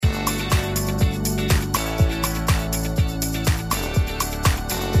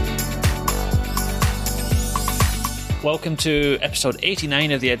Welcome to episode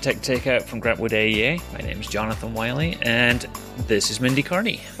 89 of the EdTech Takeout from Grantwood AEA. My name is Jonathan Wiley, and this is Mindy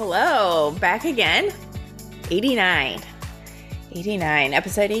Carney. Hello, back again. 89,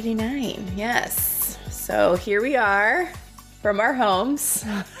 episode 89, yes. So here we are from our homes.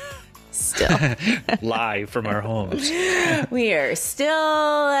 Still. Live from our homes. We are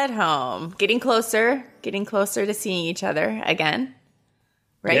still at home, getting closer to seeing each other again,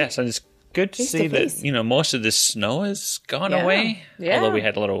 right? Yes, and it's good to see that, most of the snow has gone away. Yeah. Although we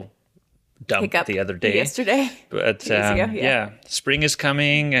had a little dump the other day. Yesterday. But spring is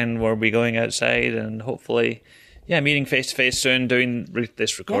coming and we'll be going outside and hopefully, meeting face-to-face soon, doing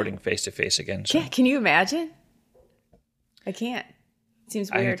this recording face-to-face again. So. Yeah, can you imagine? I can't. It seems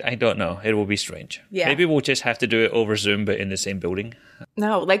weird. I don't know. It will be strange. Yeah. Maybe we'll just have to do it over Zoom, but in the same building.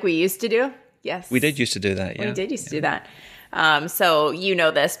 No, like we used to do? Yes. We did used to do that, yeah. We did used to do that. So you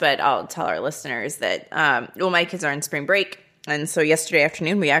know this, but I'll tell our listeners that, my kids are on spring break. And so yesterday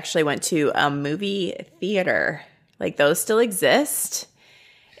afternoon, we actually went to a movie theater. Like those still exist.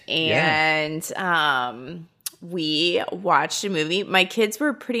 And we watched a movie. My kids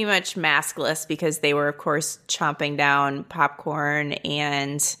were pretty much maskless because they were, of course, chomping down popcorn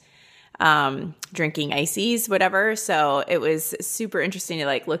and drinking ices, whatever. So it was super interesting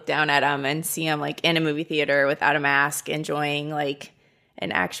to look down at them and see them in a movie theater without a mask, enjoying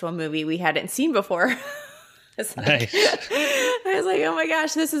an actual movie we hadn't seen before. Nice. I was like, oh my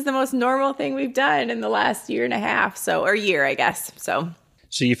gosh, this is the most normal thing we've done in the last year and a half. Or year, I guess. So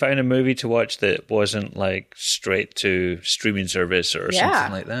you found a movie to watch that wasn't straight to streaming service or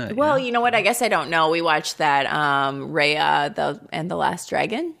something like that? Well, you know what? I guess I don't know. We watched that Raya and the Last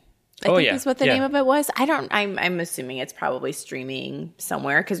Dragon. I think is what the name of it was. I'm assuming it's probably streaming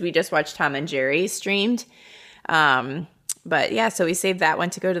somewhere because we just watched Tom and Jerry streamed. But yeah, so we saved that one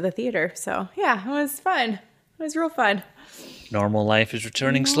to go to the theater. So yeah, it was fun. It was real fun. Normal life is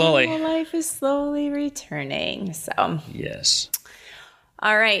returning slowly. Normal life is slowly returning. So yes.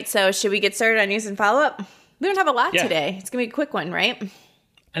 All right. So should we get started on news and follow-up? We don't have a lot today. It's going to be a quick one, right?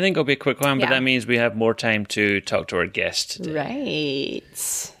 I think it'll be a quick one, but that means we have more time to talk to our guest today.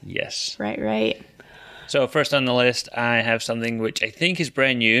 Right. Yes. Right. So first on the list, I have something which I think is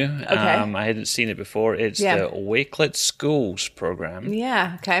brand new. Okay. I hadn't seen it before. It's the Wakelet Schools program.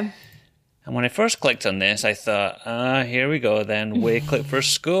 Yeah, okay. And when I first clicked on this, I thought, here we go then, Wakelet for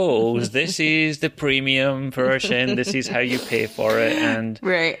Schools. This is the premium version. This is how you pay for it. And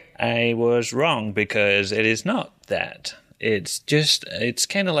I was wrong because it is not that. It's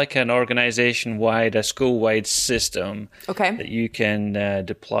kind of like an organization-wide, a school-wide system that you can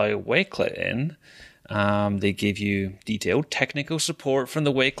deploy Wakelet in. They give you detailed technical support from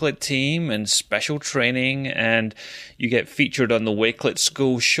the Wakelet team and special training, and you get featured on the Wakelet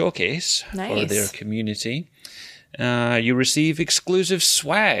School Showcase for their community. You receive exclusive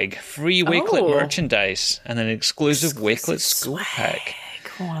swag, free Wakelet merchandise, and an exclusive Wakelet school pack.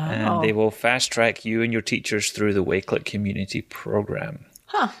 Wow. And they will fast track you and your teachers through the Wakelet community program.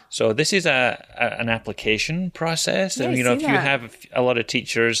 So this is an application process. Yeah, and, if you have a lot of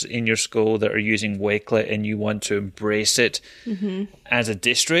teachers in your school that are using Wakelet and you want to embrace it as a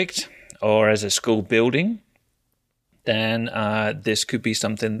district or as a school building, then this could be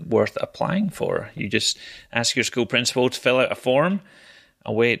something worth applying for. You just ask your school principal to fill out a form,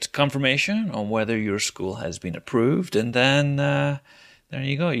 await confirmation on whether your school has been approved, and then there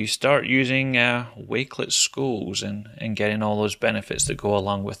you go. You start using Wakelet Schools and getting all those benefits that go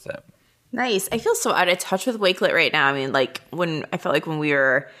along with them. Nice. I feel so out of touch with Wakelet right now. I mean, when we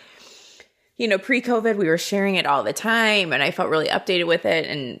were, pre-COVID, we were sharing it all the time, and I felt really updated with it.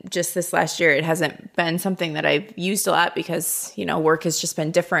 And just this last year, it hasn't been something that I've used a lot because, work has just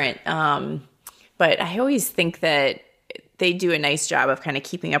been different. But I always think that they do a nice job of kind of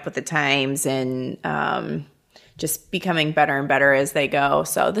keeping up with the times and just becoming better and better as they go.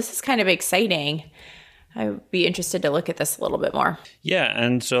 So this is kind of exciting. I would be interested to look at this a little bit more. Yeah,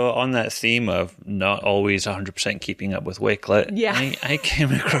 and so on that theme of not always 100% keeping up with Wakelet, I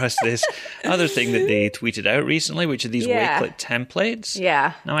came across this other thing that they tweeted out recently, which are these Wakelet templates.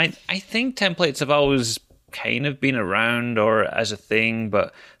 Yeah. Now, I think templates have always kind of been around or as a thing,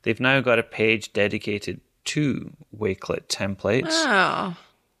 but they've now got a page dedicated to Wakelet templates. Oh.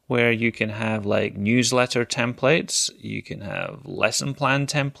 Where you can have newsletter templates, you can have lesson plan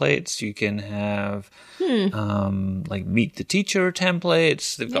templates, you can have meet the teacher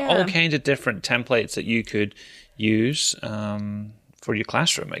templates. They've got all kinds of different templates that you could use for your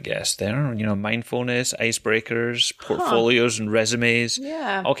classroom, I guess. There, mindfulness, icebreakers, portfolios and resumes,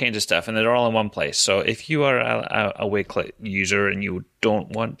 all kinds of stuff, and they're all in one place. So if you are a Wakelet user and you don't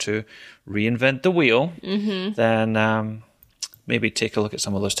want to reinvent the wheel, then maybe take a look at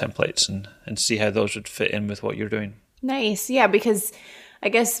some of those templates and see how those would fit in with what you're doing. Nice. Yeah, because I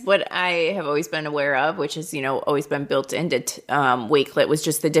guess what I have always been aware of, which is, always been built into Wakelet, was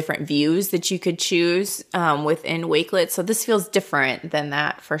just the different views that you could choose within Wakelet. So this feels different than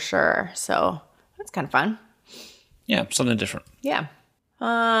that for sure. So that's kind of fun. Yeah, something different. Yeah.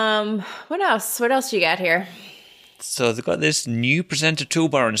 What else? What else you got here? So they've got this new presenter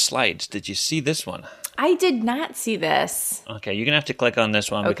toolbar and slides. Did you see this one? I did not see this. Okay, you're going to have to click on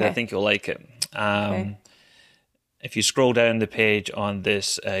this one because I think you'll like it. Okay. If you scroll down the page on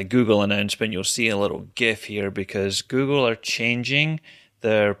this Google announcement, you'll see a little GIF here because Google are changing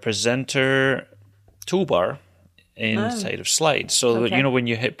their presenter toolbar inside of slides. So, when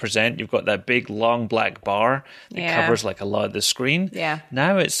you hit present, you've got that big, long black bar that covers like a lot of the screen. Yeah.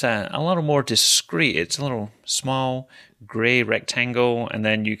 Now it's a little more discreet. It's a little small gray rectangle, and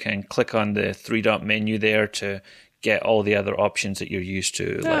then you can click on the 3-dot menu there to get all the other options that you're used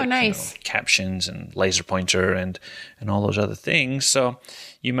to, nice. Captions and laser pointer and all those other things. So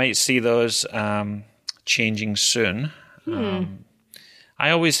you might see those changing soon. I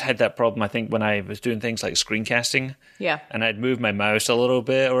always had that problem, I think, when I was doing things like screencasting. Yeah. And I'd move my mouse a little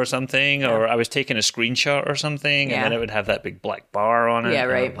bit or something, or I was taking a screenshot or something, and then it would have that big black bar on it. Yeah,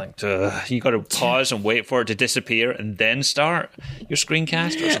 right. You got to pause and wait for it to disappear and then start your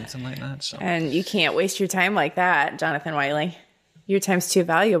screencast or something like that. So. And you can't waste your time like that, Jonathan Wiley. Your time's too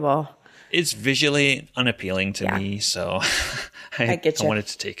valuable. It's visually unappealing to me, so I wanted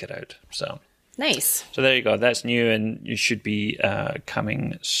to take it out. So. Nice. So there you go. That's new, and you should be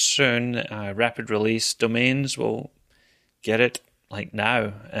coming soon. Rapid release domains will get it like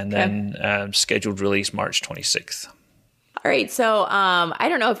now, and then scheduled release March 26th. All right. So I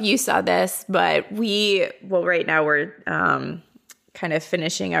don't know if you saw this, but right now we're kind of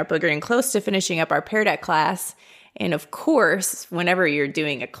finishing up, we're getting close to finishing up our Pear Deck class. And of course, whenever you're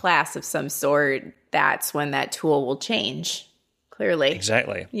doing a class of some sort, that's when that tool will change. Clearly.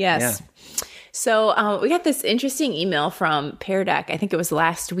 Exactly. Yes. Yeah. So we got this interesting email from Pear Deck, I think it was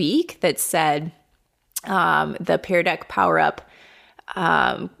last week, that said the Pear Deck Power Up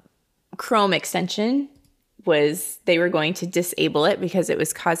Chrome extension they were going to disable it because it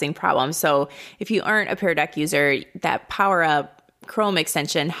was causing problems. So if you aren't a Pear Deck user, that Power Up Chrome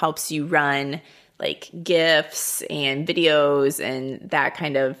extension helps you run like GIFs and videos and that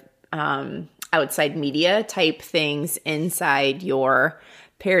kind of outside media type things inside your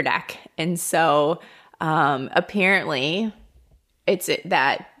Pear Deck. And so apparently it's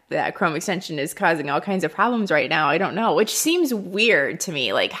that Chrome extension is causing all kinds of problems right now. I don't know, which seems weird to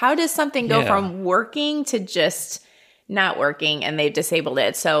me. Like, how does something go from working to just not working and they've disabled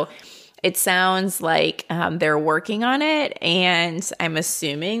it? So it sounds like they're working on it, and I'm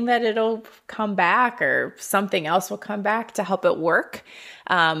assuming that it'll come back or something else will come back to help it work.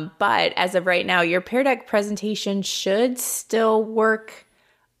 But as of right now, your Pear Deck presentation should still work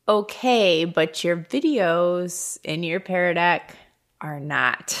okay, but your videos in your Pear Deck are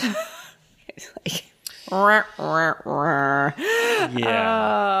not. It's like, oh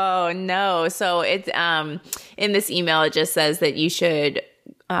no. So it's in this email, it just says that you should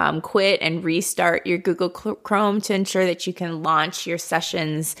quit and restart your Google Chrome to ensure that you can launch your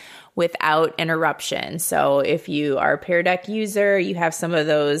sessions without interruption. So if you are a Pear Deck user, you have some of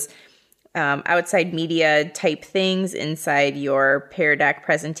those outside media type things inside your Pear Deck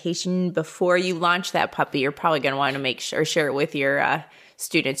presentation. Before you launch that puppy, you're probably going to want to make sure, share it with your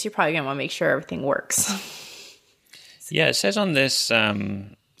students. You're probably going to want to make sure everything works. Yeah, it says on this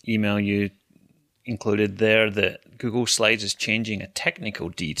email you included there that Google Slides is changing a technical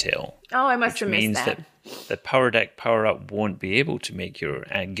detail. Oh, I must have missed that. The Power Deck Power Up won't be able to make your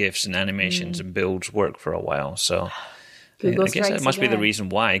GIFs and animations and builds work for a while. So I guess that must be the reason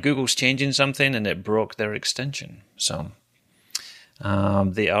why. Google's changing something and it broke their extension. So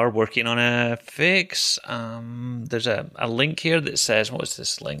they are working on a fix. There's a link here that says, what is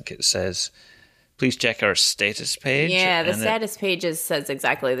this link? It says, please check our status page. Yeah, the status page says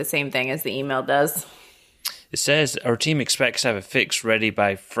exactly the same thing as the email does. It says our team expects to have a fix ready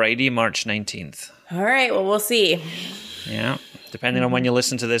by Friday, March 19th. All right, well, we'll see. Yeah, depending on when you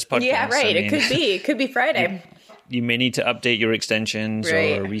listen to this podcast. Yeah, right. I mean, it could be Friday. You may need to update your extensions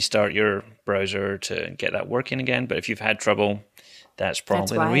or restart your browser to get that working again. But if you've had trouble, that's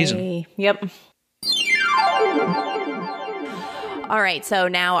probably the reason. Yep. All right, so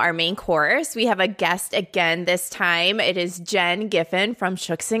now our main course. We have a guest again this time. It is Jen Giffen from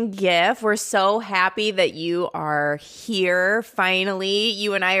Shooks and Giff. We're so happy that you are here finally.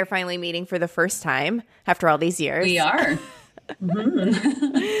 You and I are finally meeting for the first time after all these years. We are.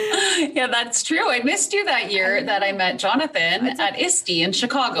 Yeah, that's true. I missed you that year that I met Jonathan at ISTE in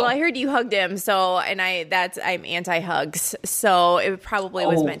Chicago. Well, I heard you hugged him, so I'm anti-hugs, so it probably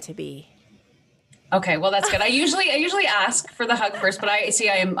was meant to be. Okay, well that's good. I usually ask for the hug first, but I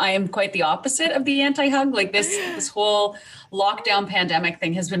am quite the opposite of the anti-hug. Like this whole lockdown pandemic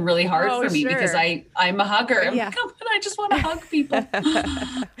thing has been really hard for me because I'm a hugger. I'm like, oh, I just want to hug people.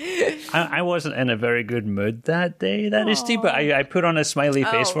 I wasn't in a very good mood that day, but I put on a smiley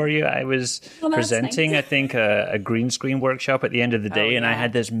face for you. I was presenting, nice. I think, a green screen workshop at the end of the day, and I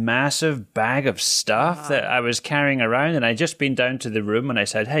had this massive bag of stuff that I was carrying around, and I'd just been down to the room, and I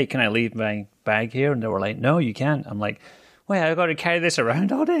said, hey, can I leave my bag here? And they were like, no, you can't. I'm like, wait, I've got to carry this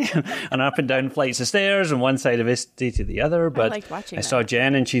around all day and up and down flights of stairs and one side of ISTE to the other. But I saw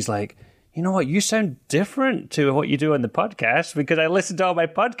Jen and she's like, you know what, you sound different to what you do on the podcast because I listened to all my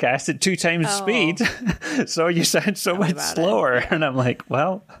podcasts at 2 times speed. So you sound so much slower. And I'm like,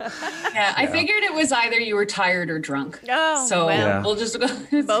 well. Yeah, I figured it was either you were tired or drunk. Oh, so we'll just go.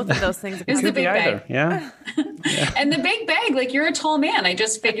 Both of those things. It's the big bag. Yeah. And the big bag, like you're a tall man. I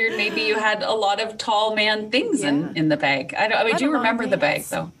just figured maybe you had a lot of tall man things in the bag. I do remember the bag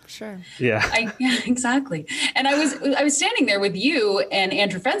though. Sure. Yeah. Exactly. And I was standing there with you and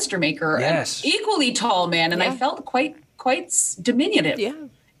Andrew Fenstermaker, an equally tall man, and I felt quite diminutive. Yeah.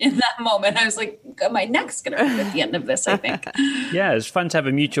 In that moment, I was like, my neck's going to hurt at the end of this, I think. Yeah, it's fun to have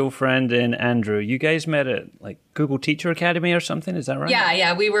a mutual friend in Andrew. You guys met at like Google Teacher Academy or something, is that right?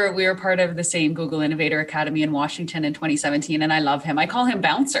 Yeah. We were part of the same Google Innovator Academy in Washington in 2017, and I love him. I call him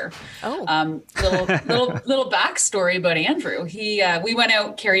Bouncer. Oh. Little backstory about Andrew. We went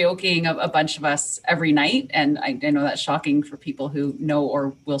out karaokeing, a bunch of us every night, and I know that's shocking for people who know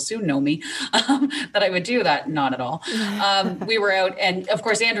or will soon know me, that I would do that. Not at all. We were out, and of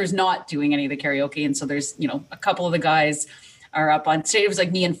course, Andrew's not doing any of the karaoke. And so there's, a couple of the guys are up on stage. It was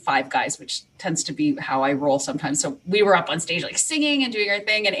like me and 5 guys, which tends to be how I roll sometimes. So we were up on stage, like singing and doing our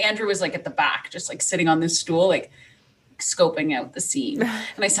thing. And Andrew was like at the back, just like sitting on this stool, like scoping out the scene.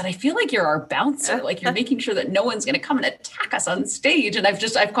 And I said, I feel like you're our bouncer. Like you're making sure that no one's going to come and attack us on stage. And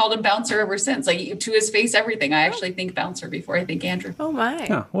I've called him Bouncer ever since, like to his face, everything. I actually think Bouncer before I think Andrew. Oh my.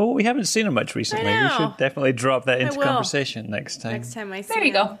 Huh. Well, we haven't seen him much recently. We should definitely drop that into conversation next time. Next time I see him. There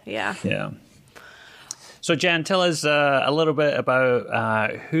you go. Yeah. Yeah. So, Jan, tell us a little bit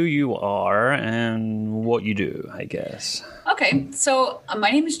about who you are and what you do, I guess. Okay, so my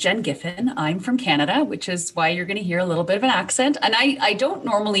name is Jen Giffen. I'm from Canada, which is why you're going to hear a little bit of an accent. And I don't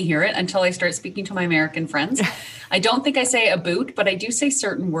normally hear it until I start speaking to my American friends. I don't think I say a boot, but I do say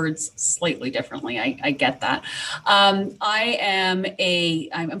certain words slightly differently. I get that. I'm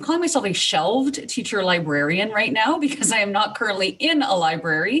calling myself a shelved teacher librarian right now because I am not currently in a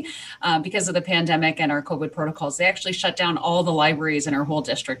library because of the pandemic and our COVID protocols. They actually shut down all the libraries in our whole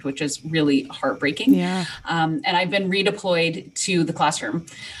district, which is really heartbreaking. Yeah. And I've been redeployed to the classroom,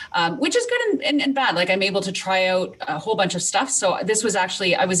 which is good and bad. Like I'm able to try out a whole bunch of stuff. So this was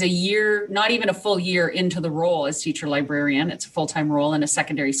actually, I was a year, not even a full year into the role as teacher librarian. It's a full-time role in a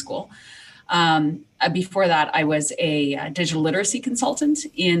secondary school. Before that, I was a digital literacy consultant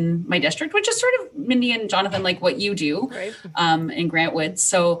in my district, which is sort of, Mindy and Jonathan, like what you do in Grant Woods.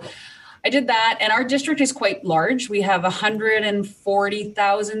 So I did that. And our district is quite large. We have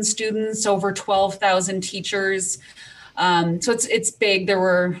 140,000 students, over 12,000 teachers. So it's big. There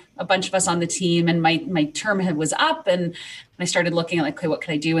were a bunch of us on the team, and my term was up, and I started looking at like, okay, what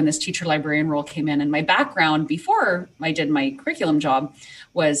could I do? And this teacher librarian role came in. And my background before I did my curriculum job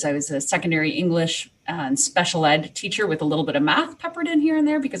was I was a secondary English and special ed teacher with a little bit of math peppered in here and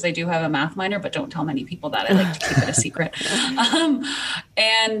there because I do have a math minor, but don't tell many people that. I like to keep it a secret.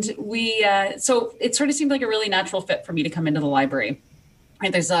 So it sort of seemed like a really natural fit for me to come into the library.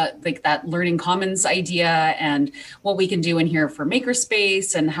 Right, there's that Learning Commons idea and what we can do in here for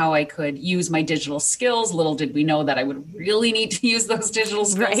Makerspace and how I could use my digital skills. Little did we know that I would really need to use those digital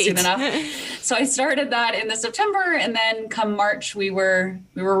skills soon enough. So I started that in the September, and then come March we were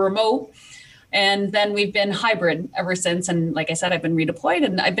remote. And then we've been hybrid ever since. And like I said, I've been redeployed,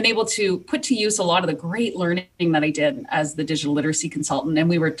 and I've been able to put to use a lot of the great learning that I did as the digital literacy consultant. And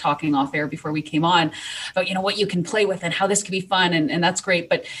we were talking off air before we came on about, what you can play with and how this can be fun. And that's great.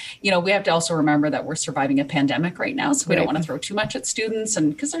 But, we have to also remember that we're surviving a pandemic right now. So we don't want to throw too much at students,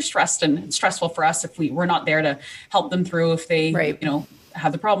 and because they're stressed, and it's stressful for us if we're not there to help them through if they,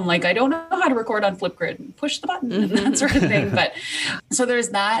 have the problem, like, I don't know how to record on Flipgrid, push the button and that sort of thing. But so there's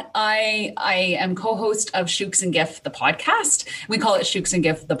that. I am co-host of Shooks and Giff, the podcast. We call it Shooks and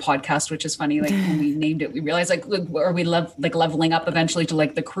Giff, the podcast, which is funny. Like when we named it, we realized like, are we leveling up eventually to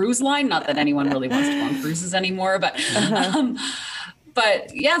like the cruise line? Not that anyone really wants to go on cruises anymore,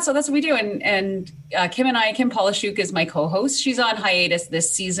 but yeah, so that's what we do. And Kim Polishuk is my co-host. She's on hiatus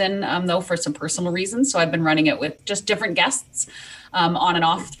this season, though, for some personal reasons. So I've been running it with just different guests on and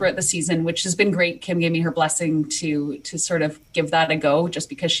off throughout the season, which has been great. Kim gave me her blessing to sort of give that a go, just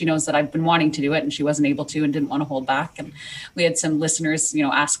because she knows that I've been wanting to do it and she wasn't able to and didn't want to hold back. And we had some listeners,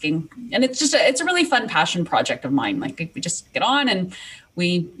 asking, and it's a really fun passion project of mine. Like we just get on and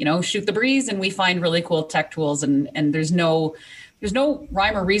we, shoot the breeze and we find really cool tech tools, and there's no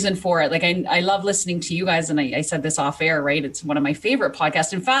rhyme or reason for it. Like I love listening to you guys. And I said this off air, right? It's one of my favorite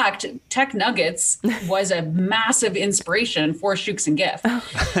podcasts. In fact, Tech Nuggets was a massive inspiration for Shooks and Giff.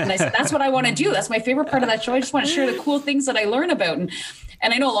 And I said, that's what I want to do. That's my favorite part of that show. I just want to share the cool things that I learn about. And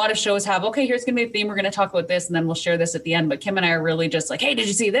I know a lot of shows have, okay, here's going to be a theme. We're going to talk about this and then we'll share this at the end. But Kim and I are really just like, hey, did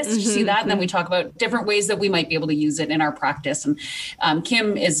you see this? Did you see that? And then we talk about different ways that we might be able to use it in our practice. And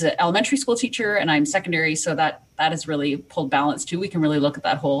Kim is an elementary school teacher and I'm secondary. So that has really pulled balance too. We can really look at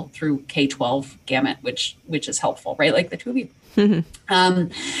that whole through K-12 gamut, which is helpful, right? Like the two of you.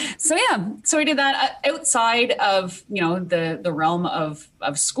 So I did that outside of, the realm of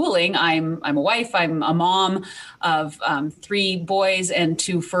schooling. I'm a wife, I'm a mom of 3 boys and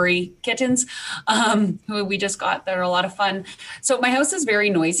 2 furry kittens, who we just got. They're a lot of fun. So my house is very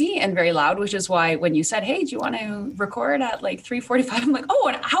noisy and very loud, which is why when you said, hey, do you want to record at like 3:45? I'm like, oh,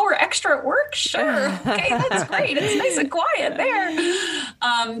 an hour extra at work? Sure. Okay. That's great. It's nice and quiet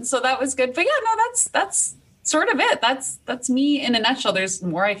there. So that was good. But yeah, no, that's sort of it. That's me in a nutshell. There's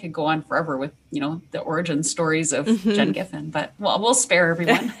more I could go on forever with, the origin stories of Jen Giffen, but we'll spare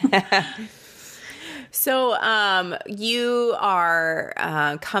everyone. So you are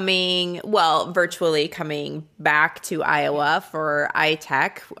virtually coming back to Iowa for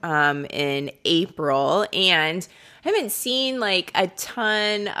iTech in April, and I haven't seen like a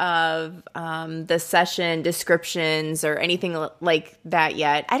ton of the session descriptions or anything like that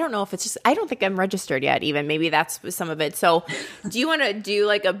yet. I don't know if it's just, I don't think I'm registered yet even. Maybe that's some of it. So do you want to do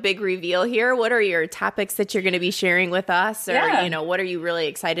like a big reveal here? What are your topics that you're going to be sharing with us? Or, what are you really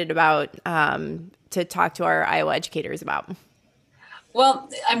excited about to talk to our Iowa educators about? Well,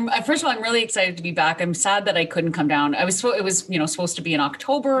 first of all, I'm really excited to be back. I'm sad that I couldn't come down. It was supposed to be in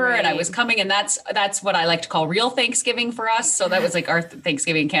October, right. And I was coming, and that's what I like to call real Thanksgiving for us. So that was like our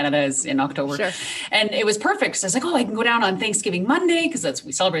Thanksgiving in Canada is in October. Sure. And it was perfect. So I was like, oh, I can go down on Thanksgiving Monday because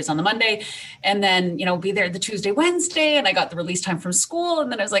we celebrate on the Monday, and then be there the Tuesday, Wednesday. And I got the release time from school,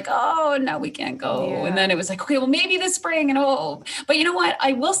 and then I was like, oh, no, we can't go. Yeah. And then it was like, okay, well, maybe this spring, but you know what?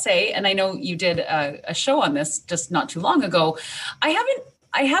 I will say, and I know you did a show on this just not too long ago.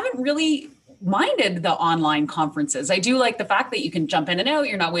 I haven't really minded the online conferences. I do like the fact that you can jump in and out.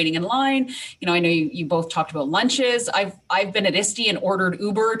 You're not waiting in line. I know you both talked about lunches. I've been at ISTE and ordered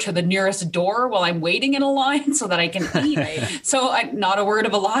Uber to the nearest door while I'm waiting in a line so that I can eat. Right. So not a word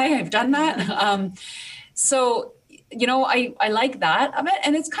of a lie. I've done that. So I like that of it.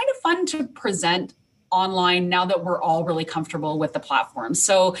 And it's kind of fun to present online now that we're all really comfortable with the platform.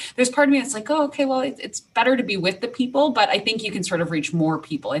 So there's part of me that's like, oh, okay, well, it's better to be with the people, but I think you can sort of reach more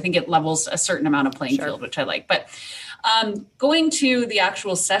people. I think it levels a certain amount of playing field, which I like. But going to the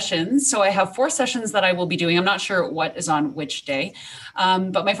actual sessions. So I have 4 sessions that I will be doing. I'm not sure what is on which day.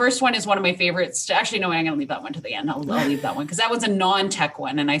 But my first one is one of my favorites. Actually, no, I'm going to leave that one to the end. I'll leave that one because that was a non-tech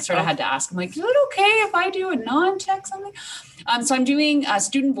one. And I sort of had to ask, I'm like, is it okay if I do a non-tech something? So I'm doing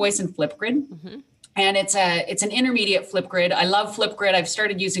student voice in Flipgrid. Mm-hmm. And it's an intermediate Flipgrid. I love Flipgrid. I've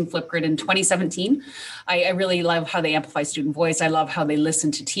started using Flipgrid in 2017. I really love how they amplify student voice. I love how they listen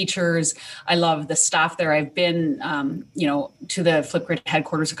to teachers. I love the staff there. I've been, to the Flipgrid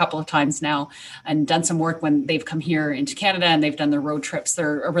headquarters a couple of times now and done some work when they've come here into Canada and they've done their road trips.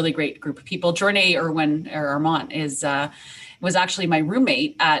 They're a really great group of people. Journey Armand was actually my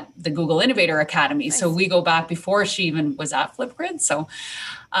roommate at the Google Innovator Academy. Nice. So we go back before she even was at Flipgrid. So,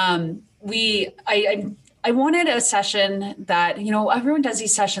 I wanted a session that, everyone does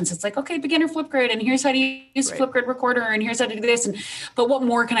these sessions. It's like, okay, beginner Flipgrid, and here's how to use Flipgrid recorder, and here's how to do this. But what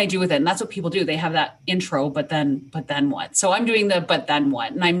more can I do with it? And that's what people do. They have that intro, but then what? So I'm doing the, but then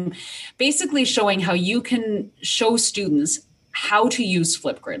what? And I'm basically showing how you can show students how to use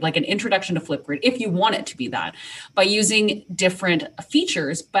Flipgrid, like an introduction to Flipgrid, if you want it to be that, by using different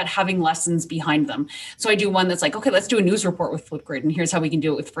features, but having lessons behind them. So I do one that's like, okay, let's do a news report with Flipgrid, and here's how we can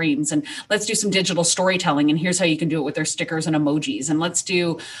do it with frames. And let's do some digital storytelling, and here's how you can do it with their stickers and emojis. And let's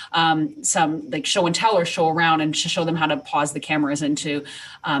do some like show and tell or show around and show them how to pause the cameras into.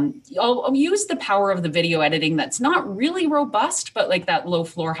 I'll use the power of the video editing that's not really robust, but like that low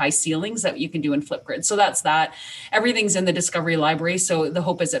floor, high ceilings that you can do in Flipgrid. So that's that. Everything's in the Discovery Library. So the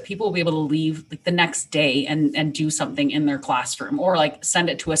hope is that people will be able to leave like the next day and do something in their classroom, or like send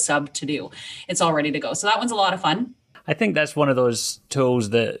it to a sub to do. It's all ready to go. So that one's a lot of fun. I think that's one of those tools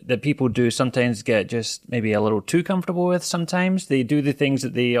that people do sometimes get just maybe a little too comfortable with sometimes. They do the things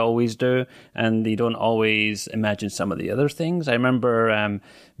that they always do, and they don't always imagine some of the other things. I remember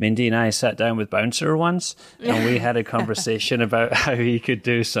Mindy and I sat down with Bouncer once, and we had a conversation about how he could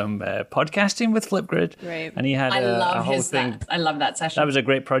do some podcasting with Flipgrid. Right. And he had a whole thing. I love that session. That was a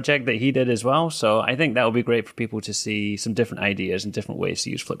great project that he did as well. So I think that will be great for people to see some different ideas and different ways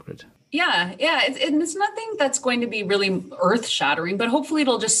to use Flipgrid. Yeah. It's nothing that's going to be really earth-shattering, but hopefully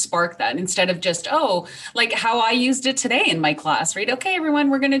it'll just spark that instead of just, like how I used it today in my class, right? Okay, everyone,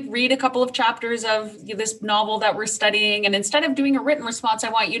 we're going to read a couple of chapters of this novel that we're studying. And instead of doing a written response, I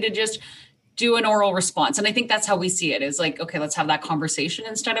want you to just do an oral response. And I think that's how we see it, is like, okay, let's have that conversation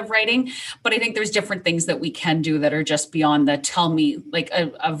instead of writing. But I think there's different things that we can do that are just beyond the tell me, like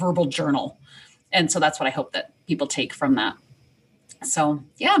a verbal journal. And so that's what I hope that people take from that. So,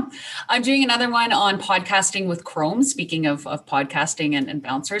 yeah, I'm doing another one on podcasting with Chrome, speaking of podcasting and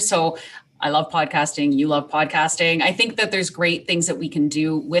bouncers. So I love podcasting. You love podcasting. I think that there's great things that we can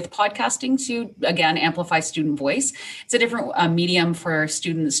do with podcasting to, again, amplify student voice. It's a different medium for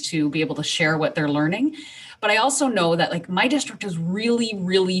students to be able to share what they're learning. But I also know that like my district is really,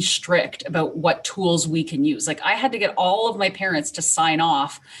 really strict about what tools we can use. Like I had to get all of my parents to sign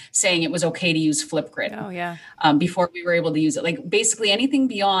off saying it was okay to use Flipgrid. Oh, yeah. Before we were able to use it. Like basically anything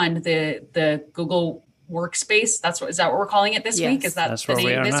beyond the Google Workspace. Is that what we're calling it this week? Is that the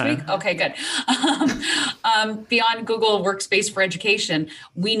name this week? Okay, good. Beyond Google Workspace for Education,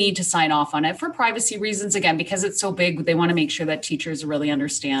 we need to sign off on it for privacy reasons. Again, because it's so big, they want to make sure that teachers really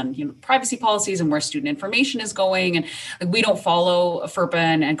understand, privacy policies and where student information is going. And like, we don't follow FERPA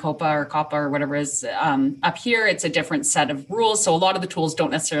and COPPA or whatever is up here. It's a different set of rules. So a lot of the tools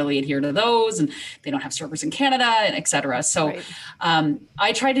don't necessarily adhere to those, and they don't have servers in Canada, and et cetera. So right.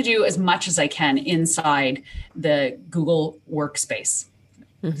 I try to do as much as I can inside the Google Workspace.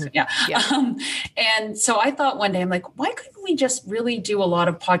 Mm-hmm. So, yeah. And so I thought one day, I'm like, why couldn't we just really do a lot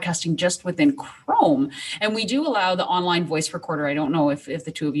of podcasting just within Chrome? And we do allow the online voice recorder. I don't know if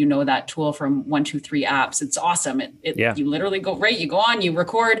the two of you know that tool from 123 Apps. It's awesome. You literally go you go on, you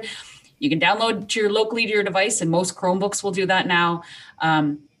record, you can download locally to your device, and most Chromebooks will do that now.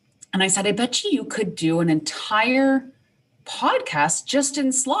 And I said, I bet you could do an entire podcast just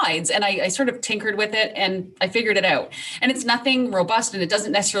in slides. And I sort of tinkered with it and I figured it out. And it's nothing robust, and it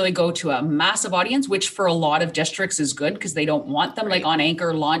doesn't necessarily go to a massive audience, which for a lot of districts is good because they don't want them like on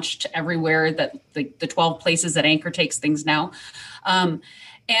Anchor launched everywhere, that the 12 places that Anchor takes things now.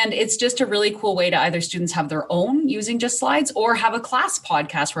 And it's just a really cool way to either students have their own using just slides, or have a class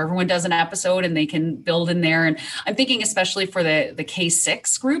podcast where everyone does an episode and they can build in there. And I'm thinking especially for the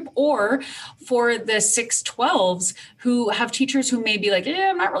K6 group, or for the 612s who have teachers who may be like,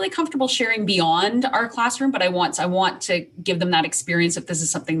 I'm not really comfortable sharing beyond our classroom, but I want to give them that experience if this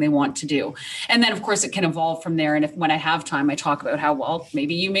is something they want to do. And then of course it can evolve from there. And when I have time, I talk about how, well,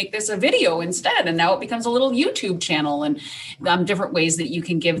 maybe you make this a video instead, and now it becomes a little YouTube channel, and different ways that you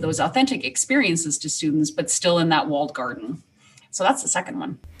can give those authentic experiences to students, but still in that walled garden. So that's the second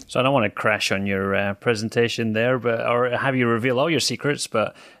one. So I don't want to crash on your presentation there, or have you reveal all your secrets,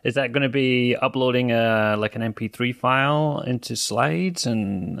 but is that going to be uploading like an MP3 file into slides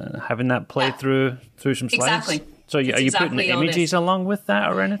and having that play through some slides? Exactly. So are you putting images along with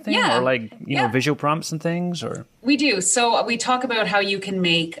that or anything? Yeah. Or like, visual prompts and things? Or we do. So we talk about how you can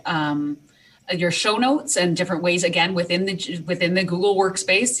make your show notes and different ways, again, within the Google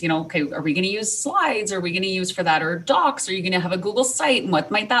Workspace. Okay, are we going to use slides? Are we going to use for that, or docs? Are you going to have a Google site, and what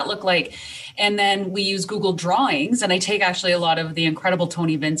might that look like? And then we use Google Drawings, and I take actually a lot of the incredible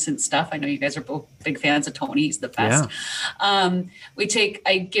Tony Vincent stuff. I know you guys are both big fans of Tony. He's the best. Yeah.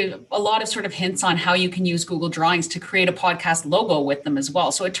 I give a lot of sort of hints on how you can use Google Drawings to create a podcast logo with them as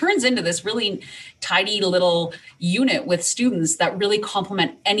well. So it turns into this really tidy little unit with students that really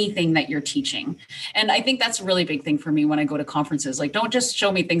complement anything that you're teaching. And I think that's a really big thing for me when I go to conferences. Like, don't just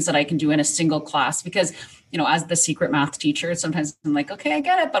show me things that I can do in a single class, because as the secret math teacher, sometimes I'm like, okay, I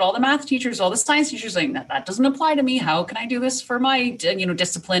get it, but all the math teachers, all the science teachers, like that doesn't apply to me. How can I do this for my,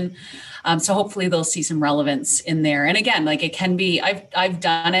 discipline? So hopefully they'll see some relevance in there. And again, like it can be, I've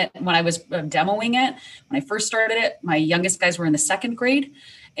done it when I was demoing it. When I first started it, my youngest guys were in the second grade.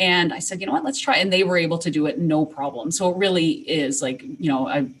 And I said, you know what, let's try. And they were able to do it no problem. So it really is like,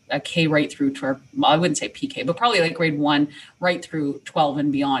 a K right through to I wouldn't say PK, but probably like grade 1 right through 12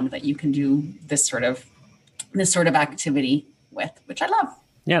 and beyond that you can do this sort of activity with, which I love.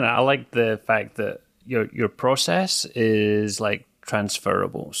 Yeah, no, I like the fact that your process is like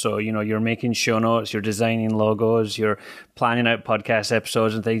transferable. So, you're making show notes, you're designing logos, you're planning out podcast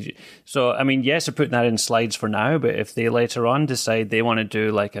episodes and things. So, I mean, yes, they're putting that in slides for now, but if they later on decide they want to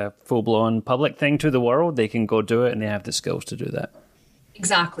do like a full-blown public thing to the world, they can go do it and they have the skills to do that.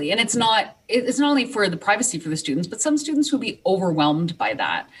 Exactly. And it's not only for the privacy for the students, but some students will be overwhelmed by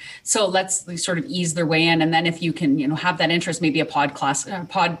that. So let's sort of ease their way in. And then if you can, have that interest, maybe a podcast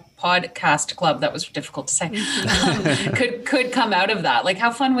club, that was difficult to say, could come out of that. Like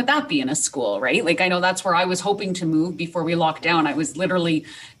how fun would that be in a school, right? Like I know that's where I was hoping to move before we locked down. I was literally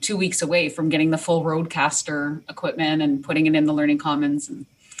 2 weeks away from getting the full Rodecaster equipment and putting it in the Learning Commons. And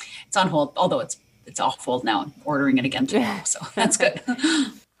it's on hold, although it's off hold now. I'm ordering it again tomorrow, so that's good.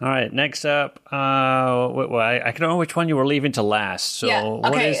 All right, next up, I don't know which one you were leaving to last. So yeah, okay.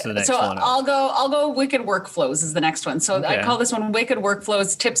 What is the next one? I'll go Wicked Workflows is the next one. So okay. I call this one Wicked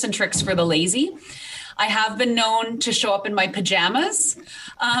Workflows, Tips and Tricks for the Lazy. I have been known to show up in my pajamas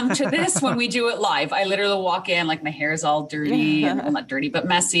to this when we do it live. I literally walk in like my hair is all dirty, and, well, not dirty, but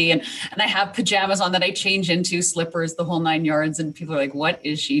messy. And I have pajamas on that I change into, slippers, the whole 9 yards. And people are like, what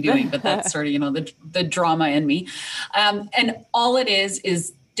is she doing? But that's sort of, the drama in me. And all it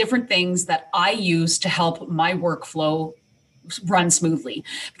is different things that I use to help my workflow run smoothly,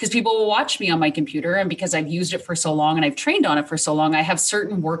 because people will watch me on my computer, and because I've used it for so long and I've trained on it for so long, I have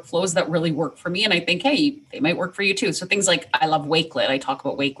certain workflows that really work for me. And I think, hey, they might work for you too. So things like I love Wakelet. I talk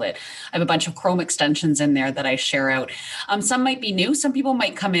about Wakelet. I have a bunch of Chrome extensions in there that I share out. Some might be new. Some people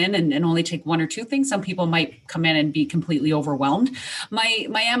might come in and only take one or two things. Some people might come in and be completely overwhelmed.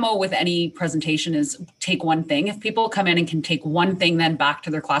 My MO with any presentation is take one thing. If people come in and can take one thing then back to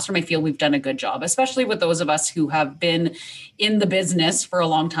their classroom, I feel we've done a good job, especially with those of us who have been in the business for a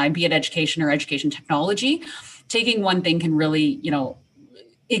long time, be it education or education technology. Taking one thing can really,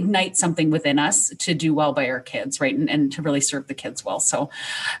 ignite something within us to do well by our kids, right? And to really serve the kids well. So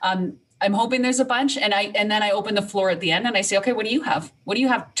I'm hoping there's a bunch, and then I open the floor at the end and I say, okay, what do you have? What do you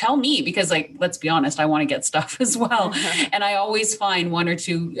have? Tell me, because let's be honest, I want to get stuff as well. And I always find one or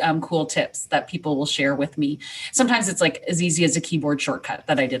two cool tips that people will share with me. Sometimes it's like as easy as a keyboard shortcut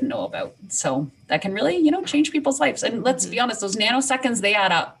that I didn't know about. So that can really, change people's lives. And let's be honest, those nanoseconds, they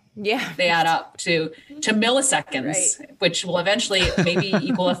add up. Yeah, they add up to milliseconds, right, which will eventually maybe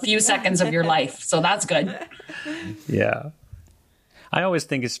equal a few seconds of your life. So that's good. Yeah. I always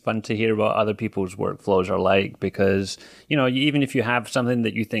think it's fun to hear what other people's workflows are like, because, even if you have something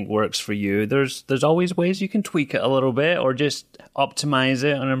that you think works for you, there's always ways you can tweak it a little bit or just optimize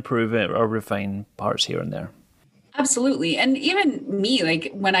it and improve it or refine parts here and there. Absolutely. And even me,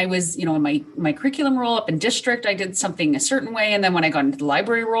 like when I was, in my curriculum role up in district, I did something a certain way. And then when I got into the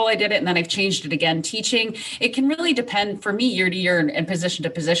library role, I did it. And then I've changed it again, teaching. It can really depend for me year to year and position to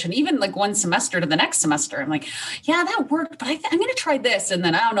position, even like one semester to the next semester. I'm like, yeah, that worked, but I'm going to try this. And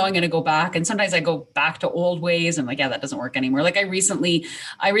then I don't know, I'm going to go back. And sometimes I go back to old ways. I'm like, yeah, that doesn't work anymore. Like I recently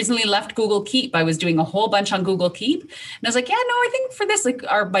left Google Keep. I was doing a whole bunch on Google Keep. And I was like, yeah, no, I think for this, like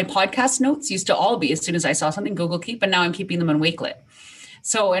my podcast notes used to all be, as soon as I saw something, Google Keep. And now I'm keeping them in Wakelet.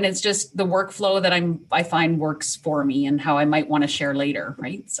 So, and it's just the workflow that I find works for me and how I might want to share later.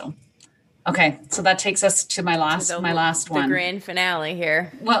 Right. So, okay. So that takes us to my last one. The grand finale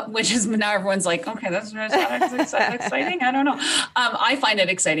here. Well, which is now everyone's like, okay, that's exciting. I don't know. I find it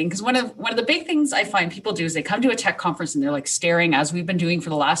exciting because one of the big things I find people do is they come to a tech conference and they're like staring, as we've been doing for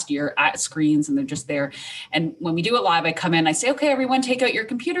the last year, at screens, and they're just there. And when we do it live, I come in, I say, okay, everyone take out your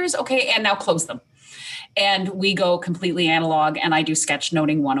computers. Okay. And now close them. And we go completely analog, and I do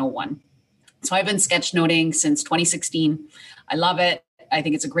sketchnoting 101. So I've been sketchnoting since 2016. I love it. I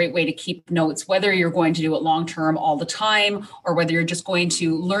think it's a great way to keep notes, whether you're going to do it long-term all the time, or whether you're just going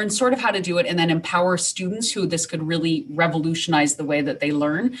to learn sort of how to do it and then empower students who this could really revolutionize the way that they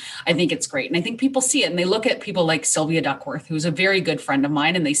learn. I think it's great. And I think people see it, and they look at people like Sylvia Duckworth, who's a very good friend of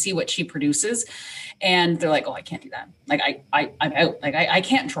mine, and they see what she produces. And they're like, oh, I can't do that. Like I'm out. Like I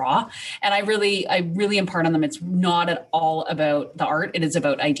can't draw. And I really impart on them. It's not at all about the art. It is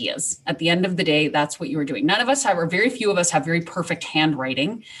about ideas. At the end of the day, that's what you are doing. None of us have, or very few of us have, very perfect handwriting.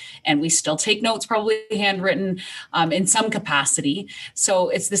 handwriting, and we still take notes, probably handwritten in some capacity. So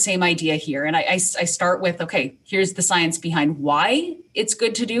it's the same idea here. And I start with, okay, here's the science behind why it's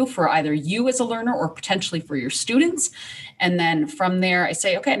good to do for either you as a learner or potentially for your students. And then from there, I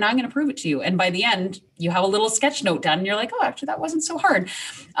say, okay, now I'm going to prove it to you. And by the end, you have a little sketch note done and you're like, oh, actually, that wasn't so hard.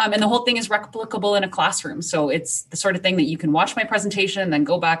 And the whole thing is replicable in a classroom. So it's the sort of thing that you can watch my presentation and then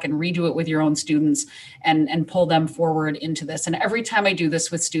go back and redo it with your own students and pull them forward into this. And every time I do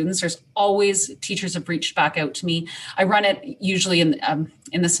this with students, there's always teachers have reached back out to me. I run it usually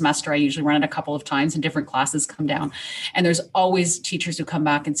in the semester. I usually run it a couple of times and different classes come down. And there's always teachers who come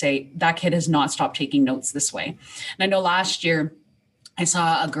back and say, that kid has not stopped taking notes this way. And I know last year I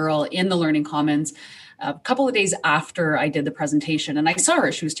saw a girl in the Learning Commons a couple of days after I did the presentation, and I saw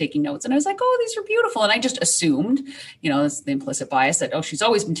her, she was taking notes, and I was like, oh, these are beautiful. And I just assumed, that's the implicit bias that, oh, she's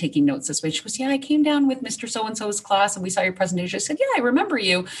always been taking notes this way. She goes, yeah, I came down with Mr. So-and-so's class and we saw your presentation. I said, yeah, I remember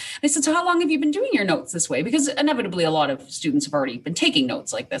you. And I said, so how long have you been doing your notes this way? Because inevitably a lot of students have already been taking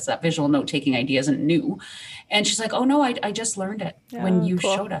notes like this. That visual note taking idea isn't new. And she's like, oh no, I just learned it when you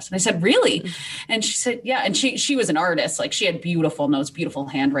showed us. And I said, really? And she said, yeah. And she was an artist. Like, she had beautiful notes, beautiful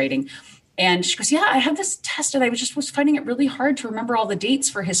handwriting. And she goes, yeah, I have this test and I was finding it really hard to remember all the dates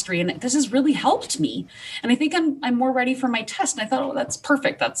for history. And this has really helped me. And I think I'm more ready for my test. And I thought, oh, that's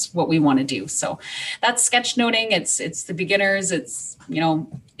perfect. That's what we want to do. So that's sketchnoting. It's the beginners. It's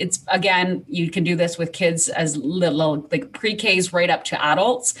again, you can do this with kids as little, like pre-Ks right up to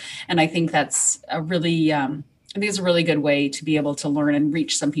adults. And I think that's a really, I think it's a really good way to be able to learn and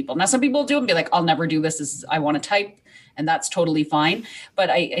reach some people. Now, some people do and be like, I'll never do this. I want to type. And that's totally fine. But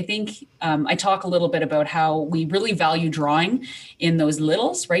I think I talk a little bit about how we really value drawing in those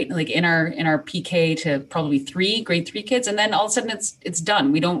littles, right? Like in our PK to probably grade 3 kids. And then all of a sudden it's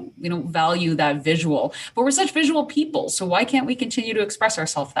done. We don't value that visual, but we're such visual people. So why can't we continue to express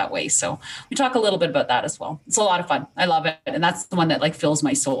ourselves that way? So we talk a little bit about that as well. It's a lot of fun. I love it. And that's the one that like fills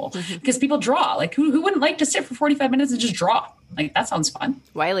my soul because people draw. Like who wouldn't like to sit for 45 minutes and just draw? Like, that sounds fun.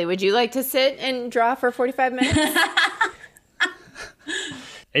 Wiley, would you like to sit and draw for 45 minutes?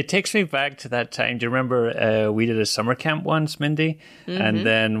 It takes me back to that time. Do you remember we did a summer camp once, Mindy? Mm-hmm. And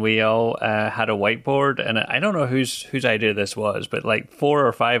then we all had a whiteboard. And I don't know whose idea this was, but like 4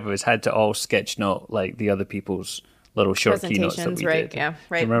 or 5 of us had to all sketch note like the other people's little short keynotes that we did. Yeah,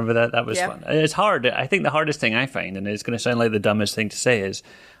 right. Do you remember that? That was fun. It's hard. I think the hardest thing I find, and it's going to sound like the dumbest thing to say, is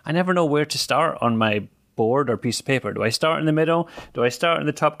I never know where to start on my board or piece of paper. Do I start in the middle? Do I start in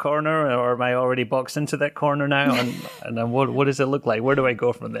the top corner, or am I already boxed into that corner now? And then what does it look like? Where do I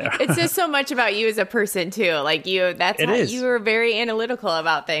go from there? It's just so much about you as a person too. Like you are very analytical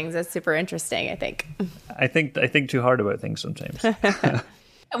about things. That's super interesting, I think. I think too hard about things sometimes.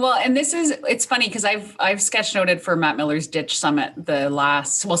 Well, and it's funny because I've sketch noted for Matt Miller's Ditch Summit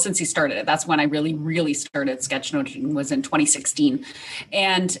since he started it. That's when I really, really started sketch noting, was in 2016.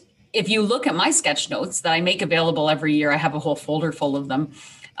 And if you look at my sketch notes that I make available every year, I have a whole folder full of them.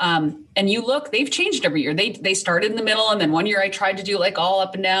 And you look, they've changed every year. They started in the middle, and then one year I tried to do like all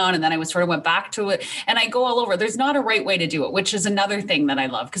up and down, and then I sort of went back to it, and I go all over. There's not a right way to do it, which is another thing that I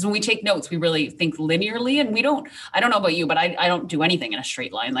love, because when we take notes, we really think linearly, and I don't know about you, but I don't do anything in a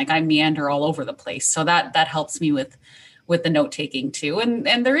straight line. Like, I meander all over the place. So that helps me with the note taking too.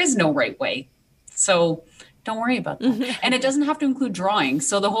 And there is no right way. So don't worry about that. Mm-hmm. And it doesn't have to include drawing.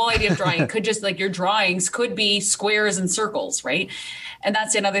 So the whole idea of drawing could just, like, your drawings could be squares and circles, right? And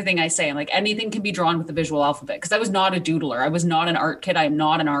that's another thing I say. I'm like, anything can be drawn with the visual alphabet, because I was not a doodler. I was not an art kid. I am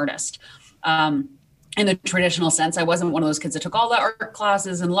not an artist. In the traditional sense, I wasn't one of those kids that took all the art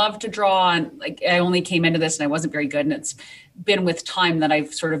classes and loved to draw. And like, I only came into this and I wasn't very good. And it's been with time that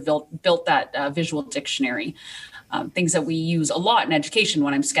I've sort of built that visual dictionary. Things that we use a lot in education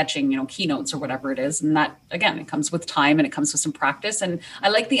when I'm sketching, keynotes or whatever it is. And that, again, it comes with time and it comes with some practice. And I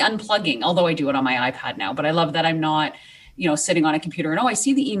like the unplugging, although I do it on my iPad now. But I love that I'm not, sitting on a computer and, I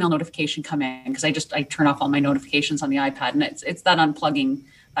see the email notification come in, because I turn off all my notifications on the iPad. And it's that unplugging.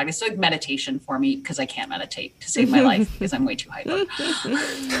 It's like meditation for me, because I can't meditate to save my life because I'm way too hyper.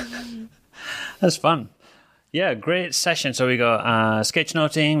 That's fun. Yeah, great session. So we got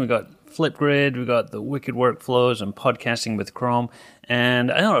sketchnoting, we got Flipgrid, we got the wicked workflows and podcasting with Chrome.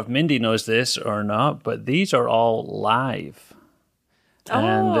 And I don't know if Mindy knows this or not, but these are all live.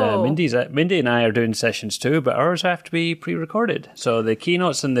 Oh. And Mindy and I are doing sessions too, but ours have to be pre-recorded. So the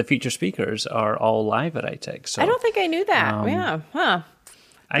keynotes and the feature speakers are all live at iTech. So I don't think I knew that. Yeah. Huh.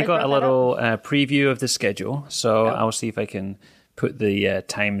 I got a little preview of the schedule, so I'll see if I can put the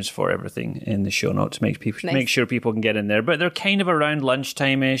times for everything in the show notes to make sure people can get in there. But they're kind of around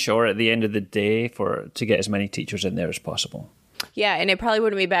lunchtime-ish or at the end of the day to get as many teachers in there as possible. Yeah, and it probably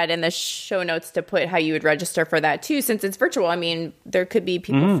wouldn't be bad in the show notes to put how you would register for that too, since it's virtual. I mean, there could be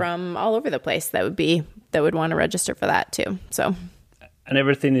people from all over the place that would want to register for that too. So, and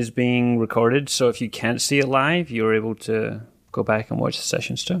everything is being recorded, so if you can't see it live, you're able to go back and watch the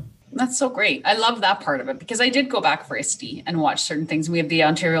sessions too. That's so great. I love that part of it because I did go back for ISTE and watch certain things. We have the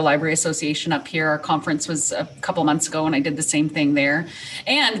Ontario Library Association up here. Our conference was a couple months ago and I did the same thing there.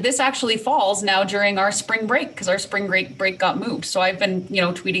 And this actually falls now during our spring break because our spring break got moved. So I've been,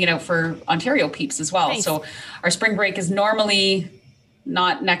 tweeting it out for Ontario peeps as well. Nice. So our spring break is normally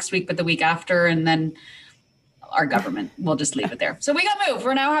not next week, but the week after. And then our government, we'll just leave it there. So we got moved.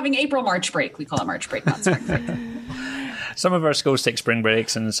 We're now having March break. We call it March break, not spring break. Some of our schools take spring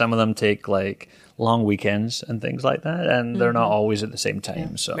breaks and some of them take like long weekends and things like that. And they're not always at the same time.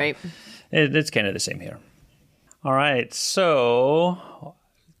 Yeah, so it's kind of the same here. All right. So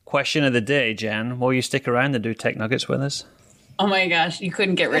question of the day, Jen, will you stick around and do Tech Nuggets with us? Oh my gosh. You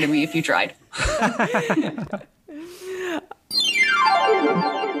couldn't get rid of me if you tried.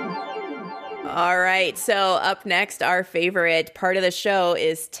 All right. So up next, our favorite part of the show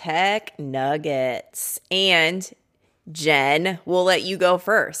is Tech Nuggets. And Jen, we'll let you go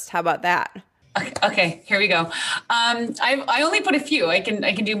first. How about that? Okay, here we go. I only put a few. I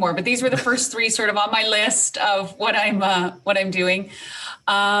can do more, but these were the first three sort of on my list of what I'm doing.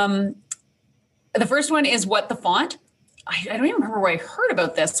 The first one is What the Font. I don't even remember where I heard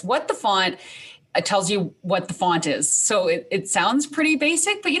about this. What the Font. It tells you what the font is. So it sounds pretty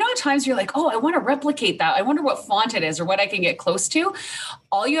basic, but at times you're like, oh, I want to replicate that. I wonder what font it is or what I can get close to.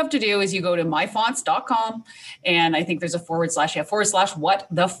 All you have to do is you go to myfonts.com and I think there's a / what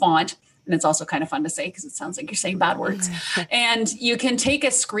the font. And it's also kind of fun to say because it sounds like you're saying bad words. And you can take a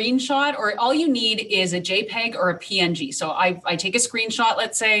screenshot or all you need is a JPEG or a PNG. So I take a screenshot,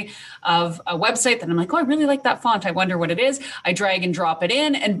 let's say, of a website that I'm like, oh, I really like that font. I wonder what it is. I drag and drop it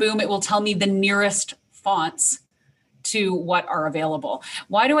in and boom, it will tell me the nearest fonts to what are available.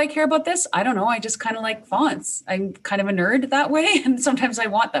 Why do I care about this? I don't know. I just kind of like fonts. I'm kind of a nerd that way. And sometimes I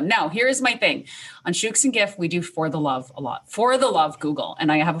want them. Now, here's my thing. On Shooks and GIF, we do For the Love a lot. For the Love Google.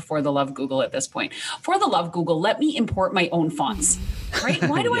 And I have a For the Love Google at this point. For the Love Google, let me import my own fonts. Right?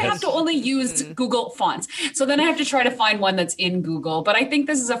 Why do I have to only use Google fonts? So then I have to try to find one that's in Google. But I think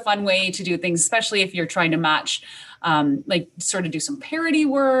this is a fun way to do things, especially if you're trying to match like sort of do some parody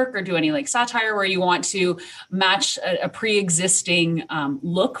work or do any like satire where you want to match a pre-existing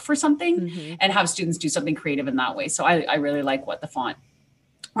look for something and have students do something creative in that way. So I really like What the Font.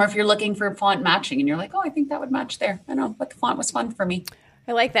 Or if you're looking for font matching and you're like, oh, I think that would match there. I know, What the Font was fun for me.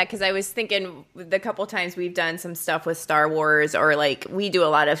 I like that because I was thinking the couple times we've done some stuff with Star Wars or like we do a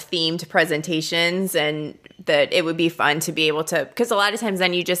lot of themed presentations and that it would be fun to be able to, because a lot of times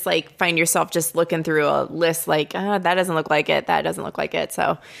then you just like find yourself just looking through a list like, that doesn't look like it. That doesn't look like it.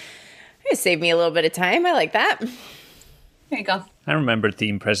 So it saved me a little bit of time. I like that. There you go. I remember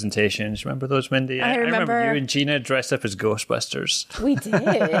theme presentations. Remember those, Mindy? I remember you and Gina dressed up as Ghostbusters. We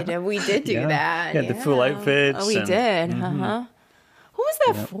did. We did do that. Yeah, the full outfits. Oh, we did. What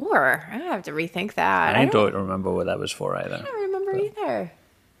was that for? I have to rethink that. I don't remember what that was for either. I don't remember either.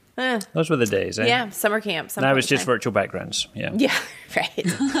 Those were the days, eh? Yeah, summer camp. That was just virtual backgrounds. Yeah. Yeah,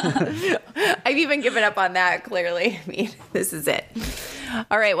 right. I've even given up on that, clearly. I mean, this is it.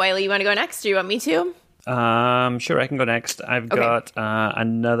 All right, Wiley, you want to go next? Do you want me to? Sure, I can go next. I've got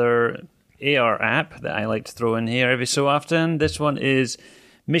another AR app that I like to throw in here every so often. This one is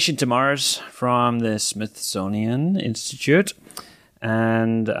Mission to Mars from the Smithsonian Institute.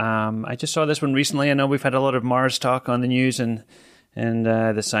 And I just saw this one recently. I know we've had a lot of Mars talk on the news and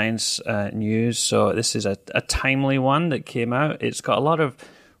the science news. So this is a timely one that came out. It's got a lot of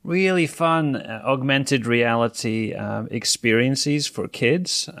really fun augmented reality experiences for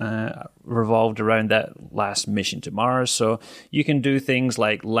kids revolved around that last mission to Mars. So you can do things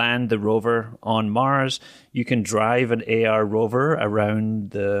like land the rover on Mars. You can drive an AR rover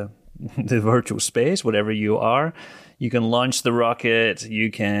around the virtual space, whatever you are. You can launch the rocket. You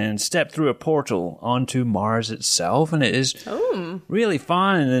can step through a portal onto Mars itself. And it is really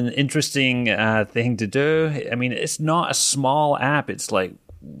fun and an interesting thing to do. I mean, it's not a small app. It's like,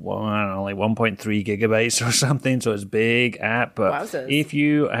 I don't know, like 1.3 gigabytes or something. So it's a big app. But Wowzers. If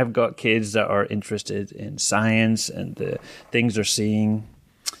you have got kids that are interested in science and the things they're seeing,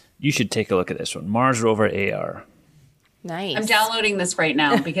 you should take a look at this one. Mars Rover AR. Nice. I'm downloading this right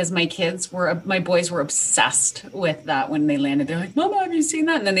now because my boys were obsessed with that when they landed. They're like, Mama, have you seen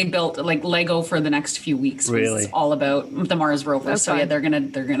that? And then they built like Lego for the next few weeks. Really? It's all about the Mars rover. That's so fun. yeah, they're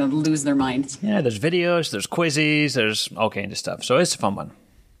gonna lose their minds. Yeah, there's videos, there's quizzes, there's all kinds of stuff. So it's a fun one.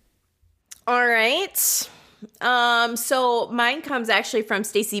 All right. So mine comes actually from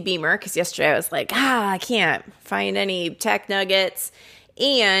Stacy Beamer, because yesterday I was like, I can't find any tech nuggets.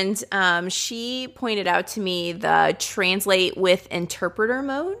 And she pointed out to me the translate with interpreter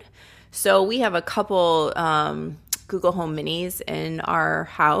mode. So we have a couple Google Home Minis in our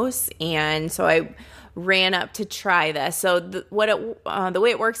house, and so I ran up to try this. So the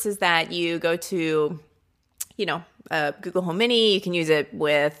way it works is that you go to, Google Home Mini. You can use it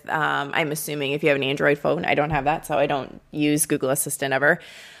with, I'm assuming if you have an Android phone. I don't have that, so I don't use Google Assistant ever.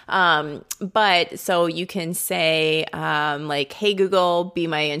 But so you can say, hey, Google, be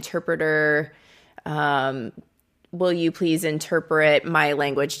my interpreter. Will you please interpret my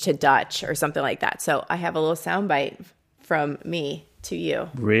language to Dutch or something like that? So I have a little soundbite from me to you.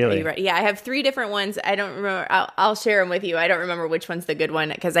 Really? Yeah, I have 3 different ones. I don't remember. I'll share them with you. I don't remember which one's the good one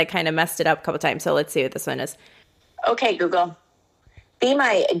because I kind of messed it up a couple times. So let's see what this one is. Okay, Google, be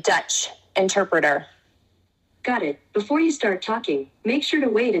my Dutch interpreter. Got it. Before you start talking, make sure to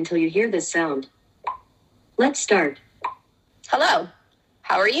wait until you hear this sound. Let's start. Hello.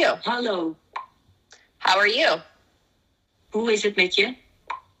 How are you? Hallo. How are you? Hoe is het met je?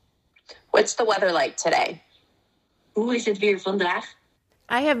 What's the weather like today? Hoe is het weer vandaag?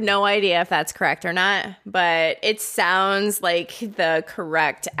 I have no idea if that's correct or not, but it sounds like the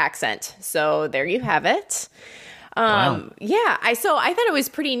correct accent. So there you have it. Wow. Yeah, I thought it was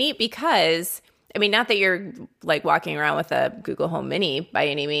pretty neat because, not that you're like walking around with a Google Home Mini by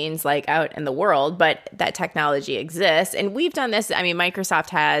any means, like out in the world, but that technology exists. And we've done this. Microsoft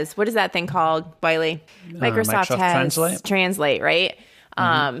has, what is that thing called, Wiley? Microsoft has Translate, right?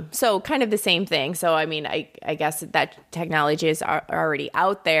 So kind of the same thing. So, I guess that technology is already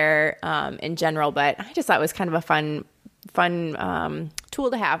out there in general, but I just thought it was kind of a fun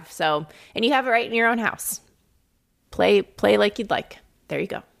tool to have. So, and you have it right in your own house. Play like you'd like. There you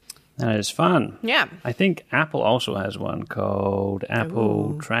go. That is fun. Yeah. I think Apple also has one called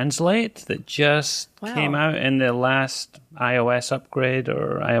Apple Translate that just came out in the last iOS upgrade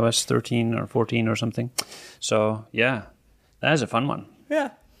or iOS 13 or 14 or something. So, yeah, that is a fun one. Yeah.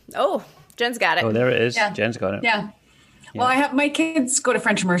 Oh, Jen's got it. Oh, there it is. Yeah. Jen's got it. Yeah. Well, I have my kids go to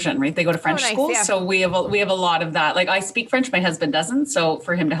French immersion, right? They go to French schools, yeah. so we have a lot of that. Like I speak French, my husband doesn't. So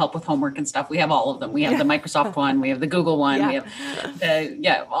for him to help with homework and stuff, we have all of them. We have the Microsoft one, we have the Google one, we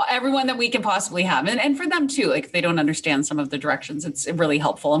have everyone that we can possibly have, and for them too. Like if they don't understand some of the directions, it's really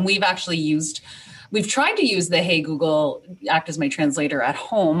helpful. And we've tried to use the Hey Google act as my translator at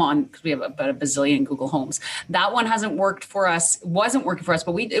home because we have about a bazillion Google Homes. That one wasn't working for us, but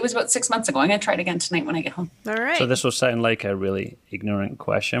it was about 6 months ago. I'm going to try it again tonight when I get home. All right. So this will sound like a really ignorant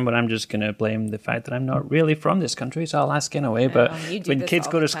question, but I'm just going to blame the fact that I'm not really from this country, so I'll ask anyway. But when kids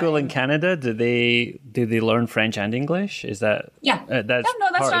go to school in Canada, do they learn French and English? Is that that's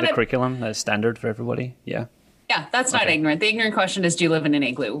part of the curriculum? That's standard for everybody? Yeah. Yeah, that's not ignorant. The ignorant question is, do you live in an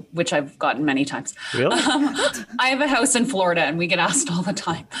igloo? Which I've gotten many times. Really? I have a house in Florida and we get asked all the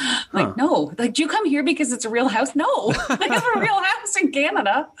time. Like, no, like, do you come here because it's a real house? No, I have a real house in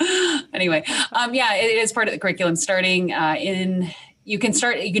Canada. Anyway, it is part of the curriculum starting you can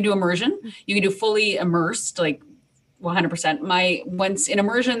do immersion. You can do fully immersed, like 100%. Once in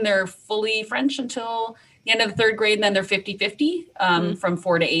immersion, they're fully French until the end of the 3rd grade, and then they're 50-50 from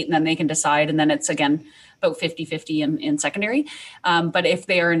 4 to 8, and then they can decide. And then it's again about 50-50 in secondary. But if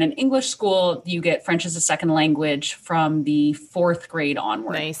they are in an English school, you get French as a second language from the 4th grade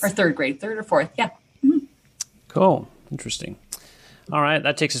onward. Nice. Or 3rd grade, 3rd or 4th. Yeah. Cool. Interesting. All right.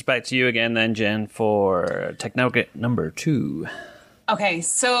 That takes us back to you again then, Jen, for tech nugget number 2. Okay,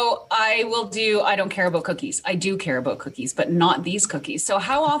 so I don't care about cookies. I do care about cookies, but not these cookies. So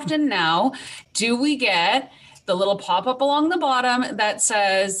how often now do we get the little pop-up along the bottom that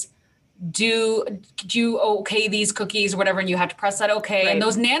says, do you okay these cookies or whatever, and you have to press that okay. Right. And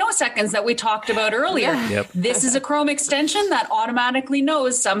those nanoseconds that we talked about earlier. Yeah. Yep. This is a Chrome extension that automatically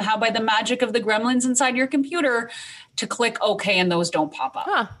knows somehow by the magic of the gremlins inside your computer to click okay, and those don't pop up.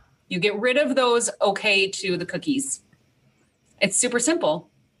 Huh. You get rid of those okay to the cookies. It's super simple,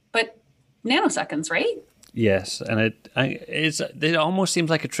 but nanoseconds, right? Yes, and it almost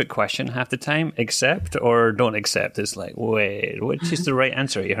seems like a trick question half the time, accept or don't accept. It's like, wait, which is the right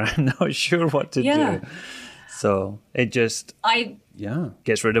answer here? I'm not sure what to do. So it just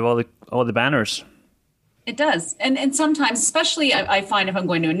gets rid of all the banners. It does. And sometimes, especially I find if I'm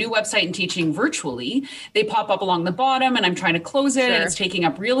going to a new website and teaching virtually, they pop up along the bottom and I'm trying to close it and it's taking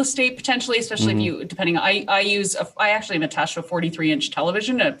up real estate potentially, especially if you, depending on, I actually am attached to a 43-inch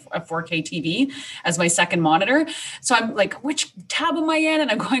television, a 4K TV as my second monitor. So I'm like, which tab am I in? And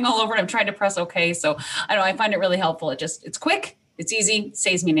I'm going all over and I'm trying to press okay. So I find it really helpful. It's quick, it's easy,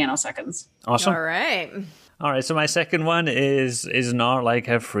 saves me nanoseconds. Awesome. All right. All right, so my second one is not like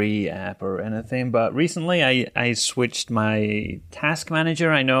a free app or anything, but recently I switched my task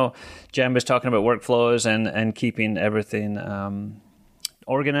manager. I know Jen was talking about workflows and keeping everything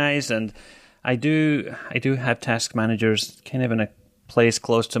organized, and I do have task managers kind of in a place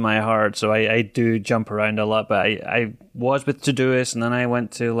close to my heart, so I do jump around a lot, but I was with Todoist, and then I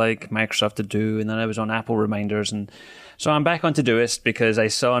went to like Microsoft To Do, and then I was on Apple Reminders, and so I'm back on Todoist because I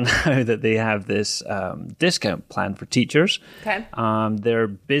saw now that they have this discount plan for teachers. Okay. Their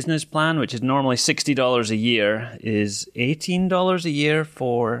business plan, which is normally $60 a year, is $18 a year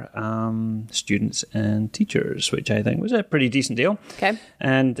for students and teachers, which I think was a pretty decent deal. Okay.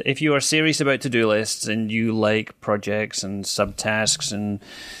 And if you are serious about to-do lists and you like projects and subtasks and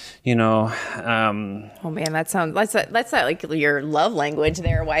oh man, that's like your love language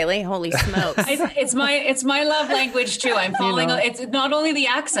there, Wiley. Holy smokes! It's my love language too. I'm falling. It's not only the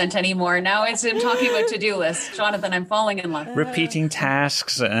accent anymore. Now it's him talking about to-do lists. Jonathan, I'm falling in love. Repeating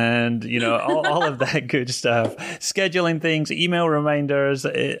tasks and all of that good stuff. Scheduling things, email reminders.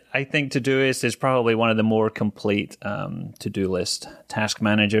 I think Todoist is probably one of the more complete to-do list task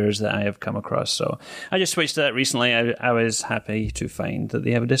managers that I have come across. So I just switched to that recently. I was happy to find that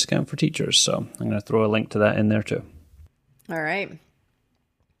they have a discount for teachers, so I'm going to throw a link to that in there too. All right.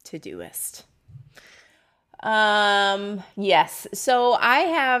 Todoist. Yes. So I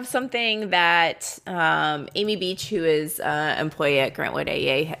have something that Amy Beach, who is an employee at Grantwood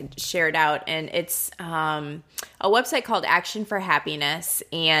AA, had shared out, and it's a website called Action for Happiness,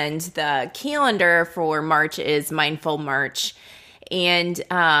 and the calendar for March is Mindful March, and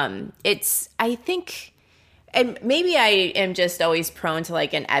it's, I think, and maybe I am just always prone to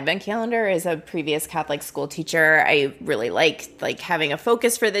like an advent calendar. As a previous Catholic school teacher, I really like having a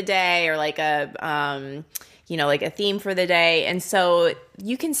focus for the day, or like a like a theme for the day. And so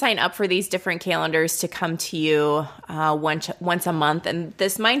you can sign up for these different calendars to come to you once a month. And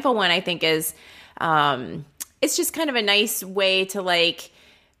this mindful one, I think, is it's just kind of a nice way to like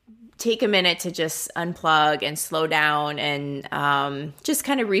take a minute to just unplug and slow down and just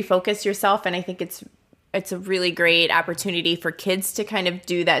kind of refocus yourself. And I think it's a really great opportunity for kids to kind of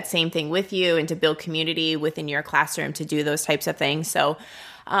do that same thing with you and to build community within your classroom to do those types of things. So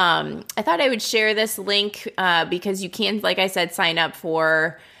I thought I would share this link because you can, like I said, sign up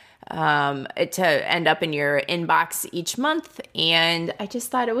for it to end up in your inbox each month. And I just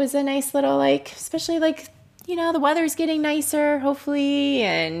thought it was a nice little, like, especially like, the weather's getting nicer, hopefully,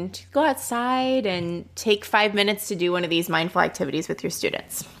 and go outside and take 5 minutes to do one of these mindful activities with your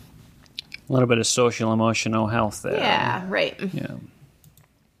students. A little bit of social emotional health there. Yeah, right. Yeah.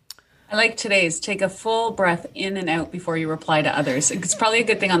 I like today's take a full breath in and out before you reply to others. It's probably a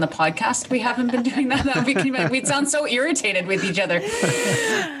good thing on the podcast we haven't been doing that. We'd sound so irritated with each other.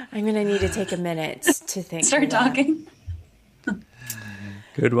 I'm going to need to take a minute to think. Start talking.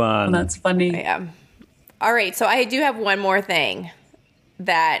 Good one. Well, that's funny. Yeah. All right. So I do have one more thing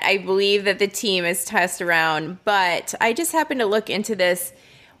that I believe that the team has tested around, but I just happened to look into this.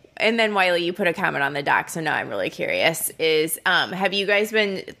 And then, Wiley, you put a comment on the doc, so now I'm really curious. Have you guys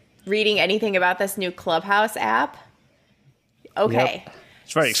been reading anything about this new Clubhouse app? Okay. Yep.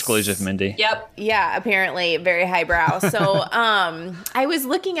 It's very exclusive, Mindy. Yep. Yeah, apparently very highbrow. So I was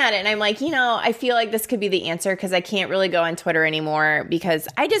looking at it, and I'm like, I feel like this could be the answer because I can't really go on Twitter anymore because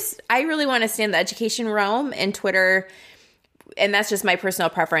I really want to stay in the education realm, and Twitter, and that's just my personal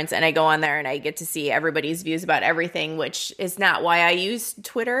preference. And I go on there and I get to see everybody's views about everything, which is not why I use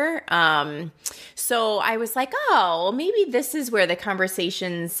Twitter. So I was like, oh, maybe this is where the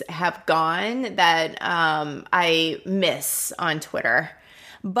conversations have gone that I miss on Twitter.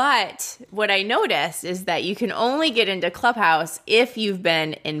 But what I noticed is that you can only get into Clubhouse if you've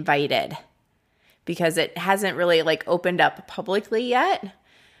been invited because it hasn't really like opened up publicly yet.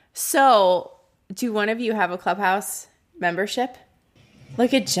 So do one of you have a Clubhouse membership?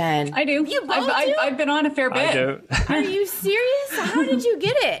 Look at Jen. I do. You both do? I've been on a fair bit. I do. Are you serious? How did you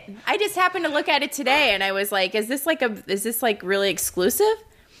get it? I just happened to look at it today and I was like, is this like really exclusive?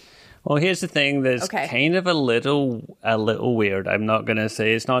 Well, here's the thing. There's kind of a little weird. I'm not going to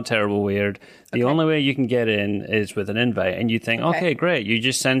say it's not terrible weird. The only way you can get in is with an invite. And you think, okay, great. You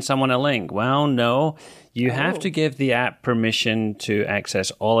just send someone a link. Well, no. You have to give the app permission to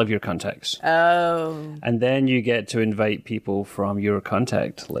access all of your contacts. Oh. And then you get to invite people from your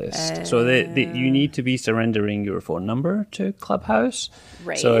contact list. So you need to be surrendering your phone number to Clubhouse.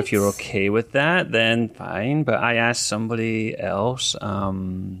 Right. So if you're okay with that, then fine. But I asked somebody else,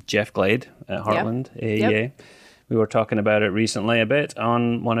 Jeff Glade at Heartland AEA. we were talking about it recently a bit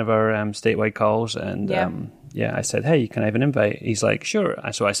on one of our statewide calls, and I said, hey, can I have an invite? He's like, sure.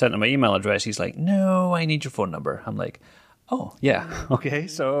 So I sent him my email address. He's like, no, I need your phone number. I'm like, oh, yeah, okay,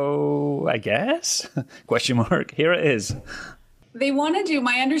 so I guess, question mark, here it is. They want to do,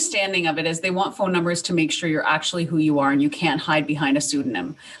 my understanding of it is they want phone numbers to make sure you're actually who you are and you can't hide behind a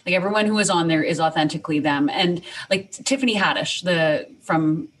pseudonym. Like everyone who is on there is authentically them. And like Tiffany Haddish,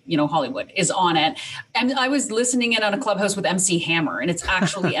 from Hollywood, is on it. And I was listening in on a Clubhouse with MC Hammer, and it's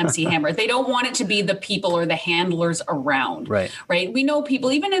actually MC Hammer. They don't want it to be the people or the handlers around. Right. We know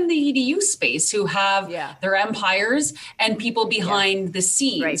people, even in the EDU space, who have their empires and people behind the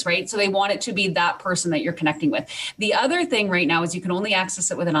scenes, right? So they want it to be that person that you're connecting with. The other thing right now is you can only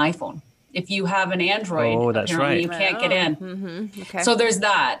access it with an iPhone. If you have an Android, apparently you can't get in. Mm-hmm. Okay. So there's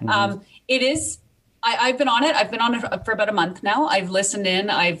that. Mm-hmm. It is... I've been on it. I've been on it for about a month now. I've listened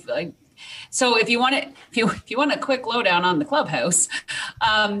in. So if you want a quick lowdown on the Clubhouse,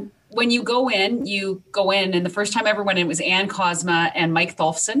 when you go in, and the first time I ever went in was Ann Cosma and Mike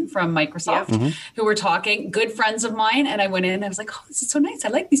Tholfsen from Microsoft, who were talking, good friends of mine. And I went in and I was like, oh, this is so nice. I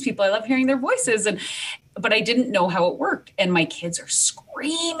like these people. I love hearing their voices. But I didn't know how it worked. And my kids are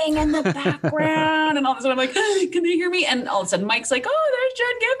screaming in the background. And all of a sudden I'm like, can they hear me? And all of a sudden Mike's like, oh, there's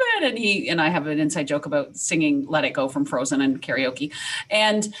Jen Giffen. And I have an inside joke about singing Let It Go from Frozen and karaoke.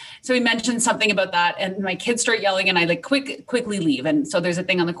 And so he mentioned something about that. And my kids start yelling and I quickly leave. And so there's a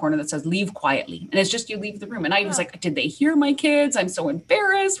thing on the corner that says leave quietly. And it's just you leave the room. And I was like, did they hear my kids? I'm so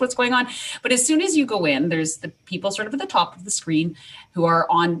embarrassed. What's going on? But as soon as you go in, there's the people sort of at the top of the screen who are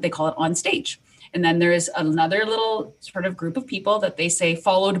they call it on stage. And then there is another little sort of group of people that they say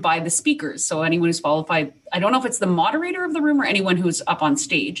followed by the speakers. So anyone who's followed by, I don't know if it's the moderator of the room or anyone who's up on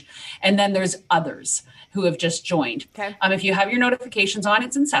stage. And then there's others who have just joined. Okay. If you have your notifications on,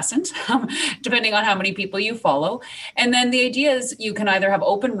 it's incessant, depending on how many people you follow. And then the idea is you can either have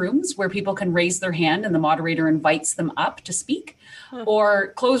open rooms where people can raise their hand and the moderator invites them up to speak,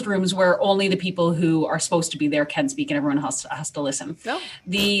 or closed rooms where only the people who are supposed to be there can speak and everyone has to listen. No.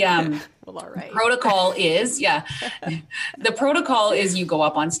 The well, all right. Protocol is, the protocol is you go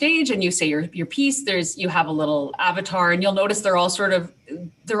up on stage and you say your piece. You have a little avatar and you'll notice they're all sort of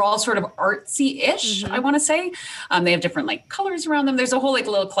artsy-ish, I want to say. They have different colors around them. There's a whole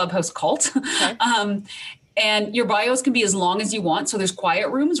little Clubhouse cult. Okay. And your bios can be as long as you want. So there's quiet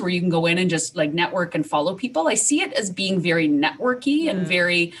rooms where you can go in and just network and follow people. I see it as being very networky and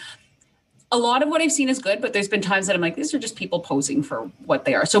a lot of what I've seen is good, but there's been times that I'm like, these are just people posing for what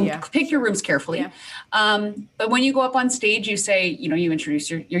they are. So pick your rooms carefully. Yeah. But when you go up on stage, you say, you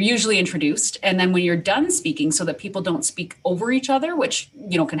introduce, you're usually introduced. And then when you're done speaking, so that people don't speak over each other, which,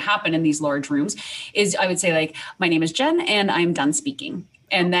 can happen in these large rooms, is I would say my name is Jen and I'm done speaking.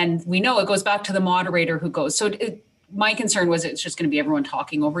 And then we know it goes back to the moderator who goes. So my concern was it's just going to be everyone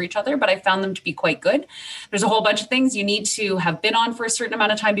talking over each other, but I found them to be quite good. There's a whole bunch of things. You need to have been on for a certain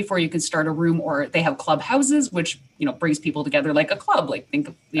amount of time before you can start a room, or they have clubhouses, which, brings people together like a club, think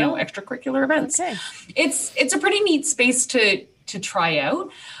of, extracurricular events. Okay. It's a pretty neat space to try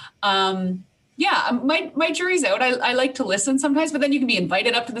out. My jury's out. I like to listen sometimes, but then you can be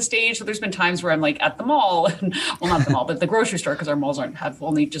invited up to the stage. So there's been times where I'm at the mall, not the mall, but the grocery store, because our malls have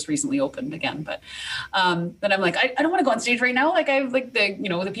only just recently opened again. But then I'm I don't want to go on stage right now.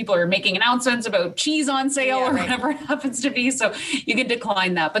 The people are making announcements about cheese on sale or whatever it happens to be. So you can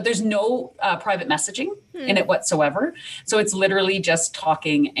decline that, but there's no private messaging in it whatsoever. So it's literally just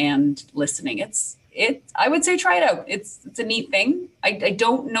talking and listening. I would say try it out. It's a neat thing. I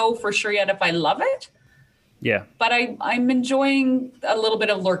don't know for sure yet if I love it. Yeah. But I'm enjoying a little bit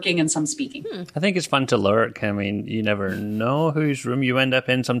of lurking and some speaking. I think it's fun to lurk. I mean, you never know whose room you end up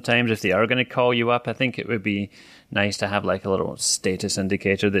in sometimes. If they are going to call you up, I think it would be nice to have a little status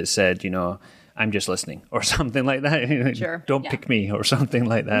indicator that said, I'm just listening or something like that. Sure. Don't pick me or something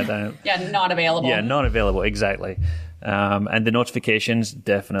like that. Not available. Yeah, not available. Exactly. And the notifications,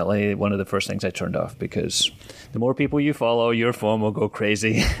 definitely one of the first things I turned off, because the more people you follow, your phone will go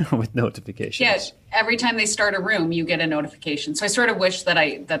crazy with notifications. Yeah, every time they start a room, you get a notification. So I sort of wish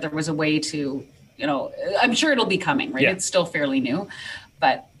that there was a way to, I'm sure it'll be coming, right? Yeah. It's still fairly new,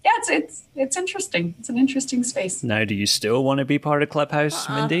 but yeah, it's interesting. It's an interesting space. Now, do you still want to be part of Clubhouse,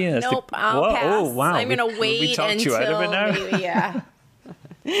 Mindy? Nope, I'll pass. Oh, wow. I'm going to wait we talked until you out of it now? Maybe, yeah.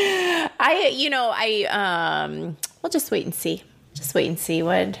 We'll just wait and see. Just wait and see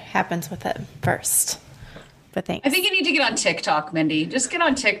what happens with it first. But thanks. I think you need to get on TikTok, Mindy. Just get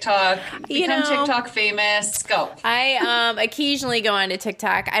on TikTok. Become TikTok famous. Go. I occasionally go onto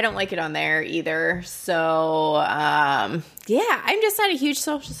TikTok. I don't like it on there either. So, I'm just not a huge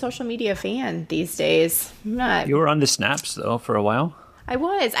social media fan these days. I'm not. You were on the Snaps, though, for a while. I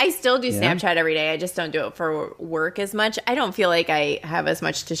was. I still do Snapchat every day. I just don't do it for work as much. I don't feel like I have as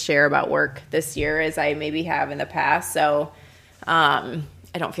much to share about work this year as I maybe have in the past. So,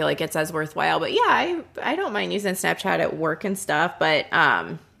 I don't feel like it's as worthwhile. But yeah, I don't mind using Snapchat at work and stuff. But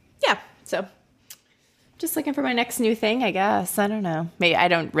so just looking for my next new thing, I guess. I don't know. Maybe I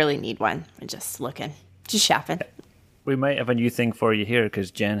don't really need one. I'm just looking, just shopping. We might have a new thing for you here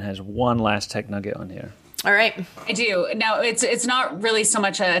because Jen has one last tech nugget on here. All right. I do. Now, it's not really so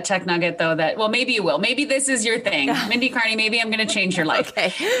much a tech nugget, though, that, well, maybe you will. Maybe this is your thing. Mindy Carney, maybe I'm going to change your life.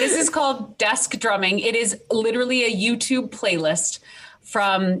 Okay. This is called desk drumming. It is literally a YouTube playlist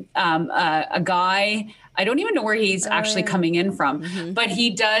from a guy. I don't even know where he's actually coming in from, but he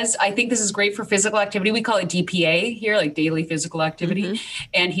does. I think this is great for physical activity. We call it DPA here, like daily physical activity.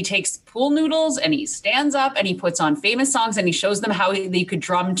 And he takes pool noodles and he stands up and he puts on famous songs and he shows them how they could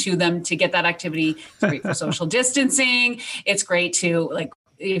drum to them to get that activity. It's great for social distancing. It's great to like,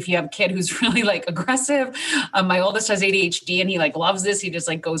 if you have a kid who's really like aggressive. My oldest has ADHD and he like loves this. He just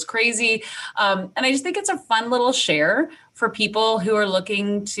like goes crazy. And I just think it's a fun little share for people who are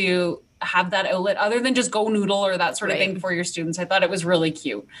looking to have that outlet other than just go noodle or that sort of thing for your students. I thought it was really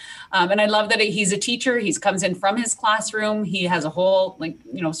cute. And I love that he's a teacher. He comes in from his classroom. He has a whole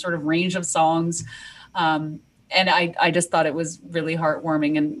sort of range of songs. And I just thought it was really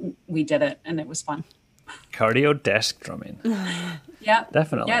heartwarming and we did it and it was fun. Cardio desk drumming. Yeah,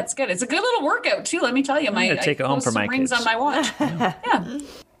 definitely. Yeah, it's good. It's a good little workout too. Let me tell you, I take it home for my rings kids on my watch. Yeah.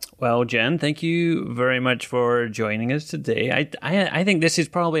 Well, Jen, thank you very much for joining us today. I think this is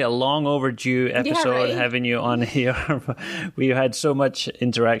probably a long overdue episode having you on here. We had so much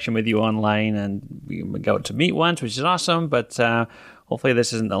interaction with you online and we got to meet once, which is awesome. But hopefully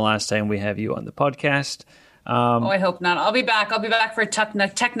this isn't the last time we have you on the podcast. I hope not. I'll be back. I'll be back for a Tech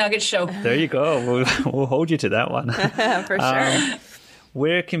Nugget show. There you go. We'll hold you to that one. For sure.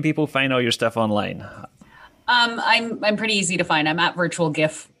 Where can people find all your stuff online? I'm pretty easy to find. I'm at Virtual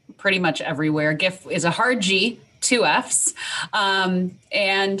GIF pretty much everywhere. GIF is a hard G, 2 Fs. And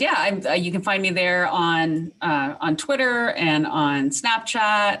you can find me there on Twitter and on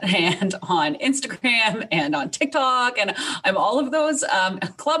Snapchat and on Instagram and on TikTok. And I'm all of those.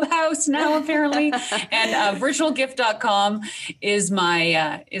 Clubhouse now, apparently. And virtualgif.com is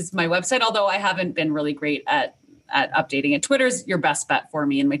my website, although I haven't been really great at updating it. Twitter's your best bet for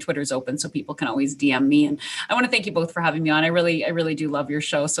me, and my Twitter's open, so people can always DM me. And I want to thank you both for having me on. I really do love your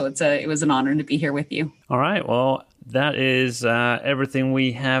show, so it was an honor to be here with you. All right, well, that is everything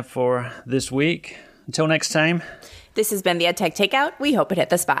we have for this week. Until next time. This has been the EdTech Takeout. We hope it hit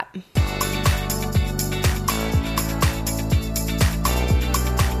the spot.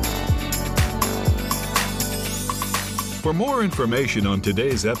 For more information on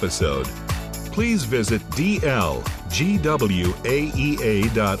today's episode, please visit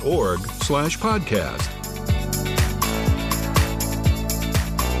dlgwaea.org/podcast.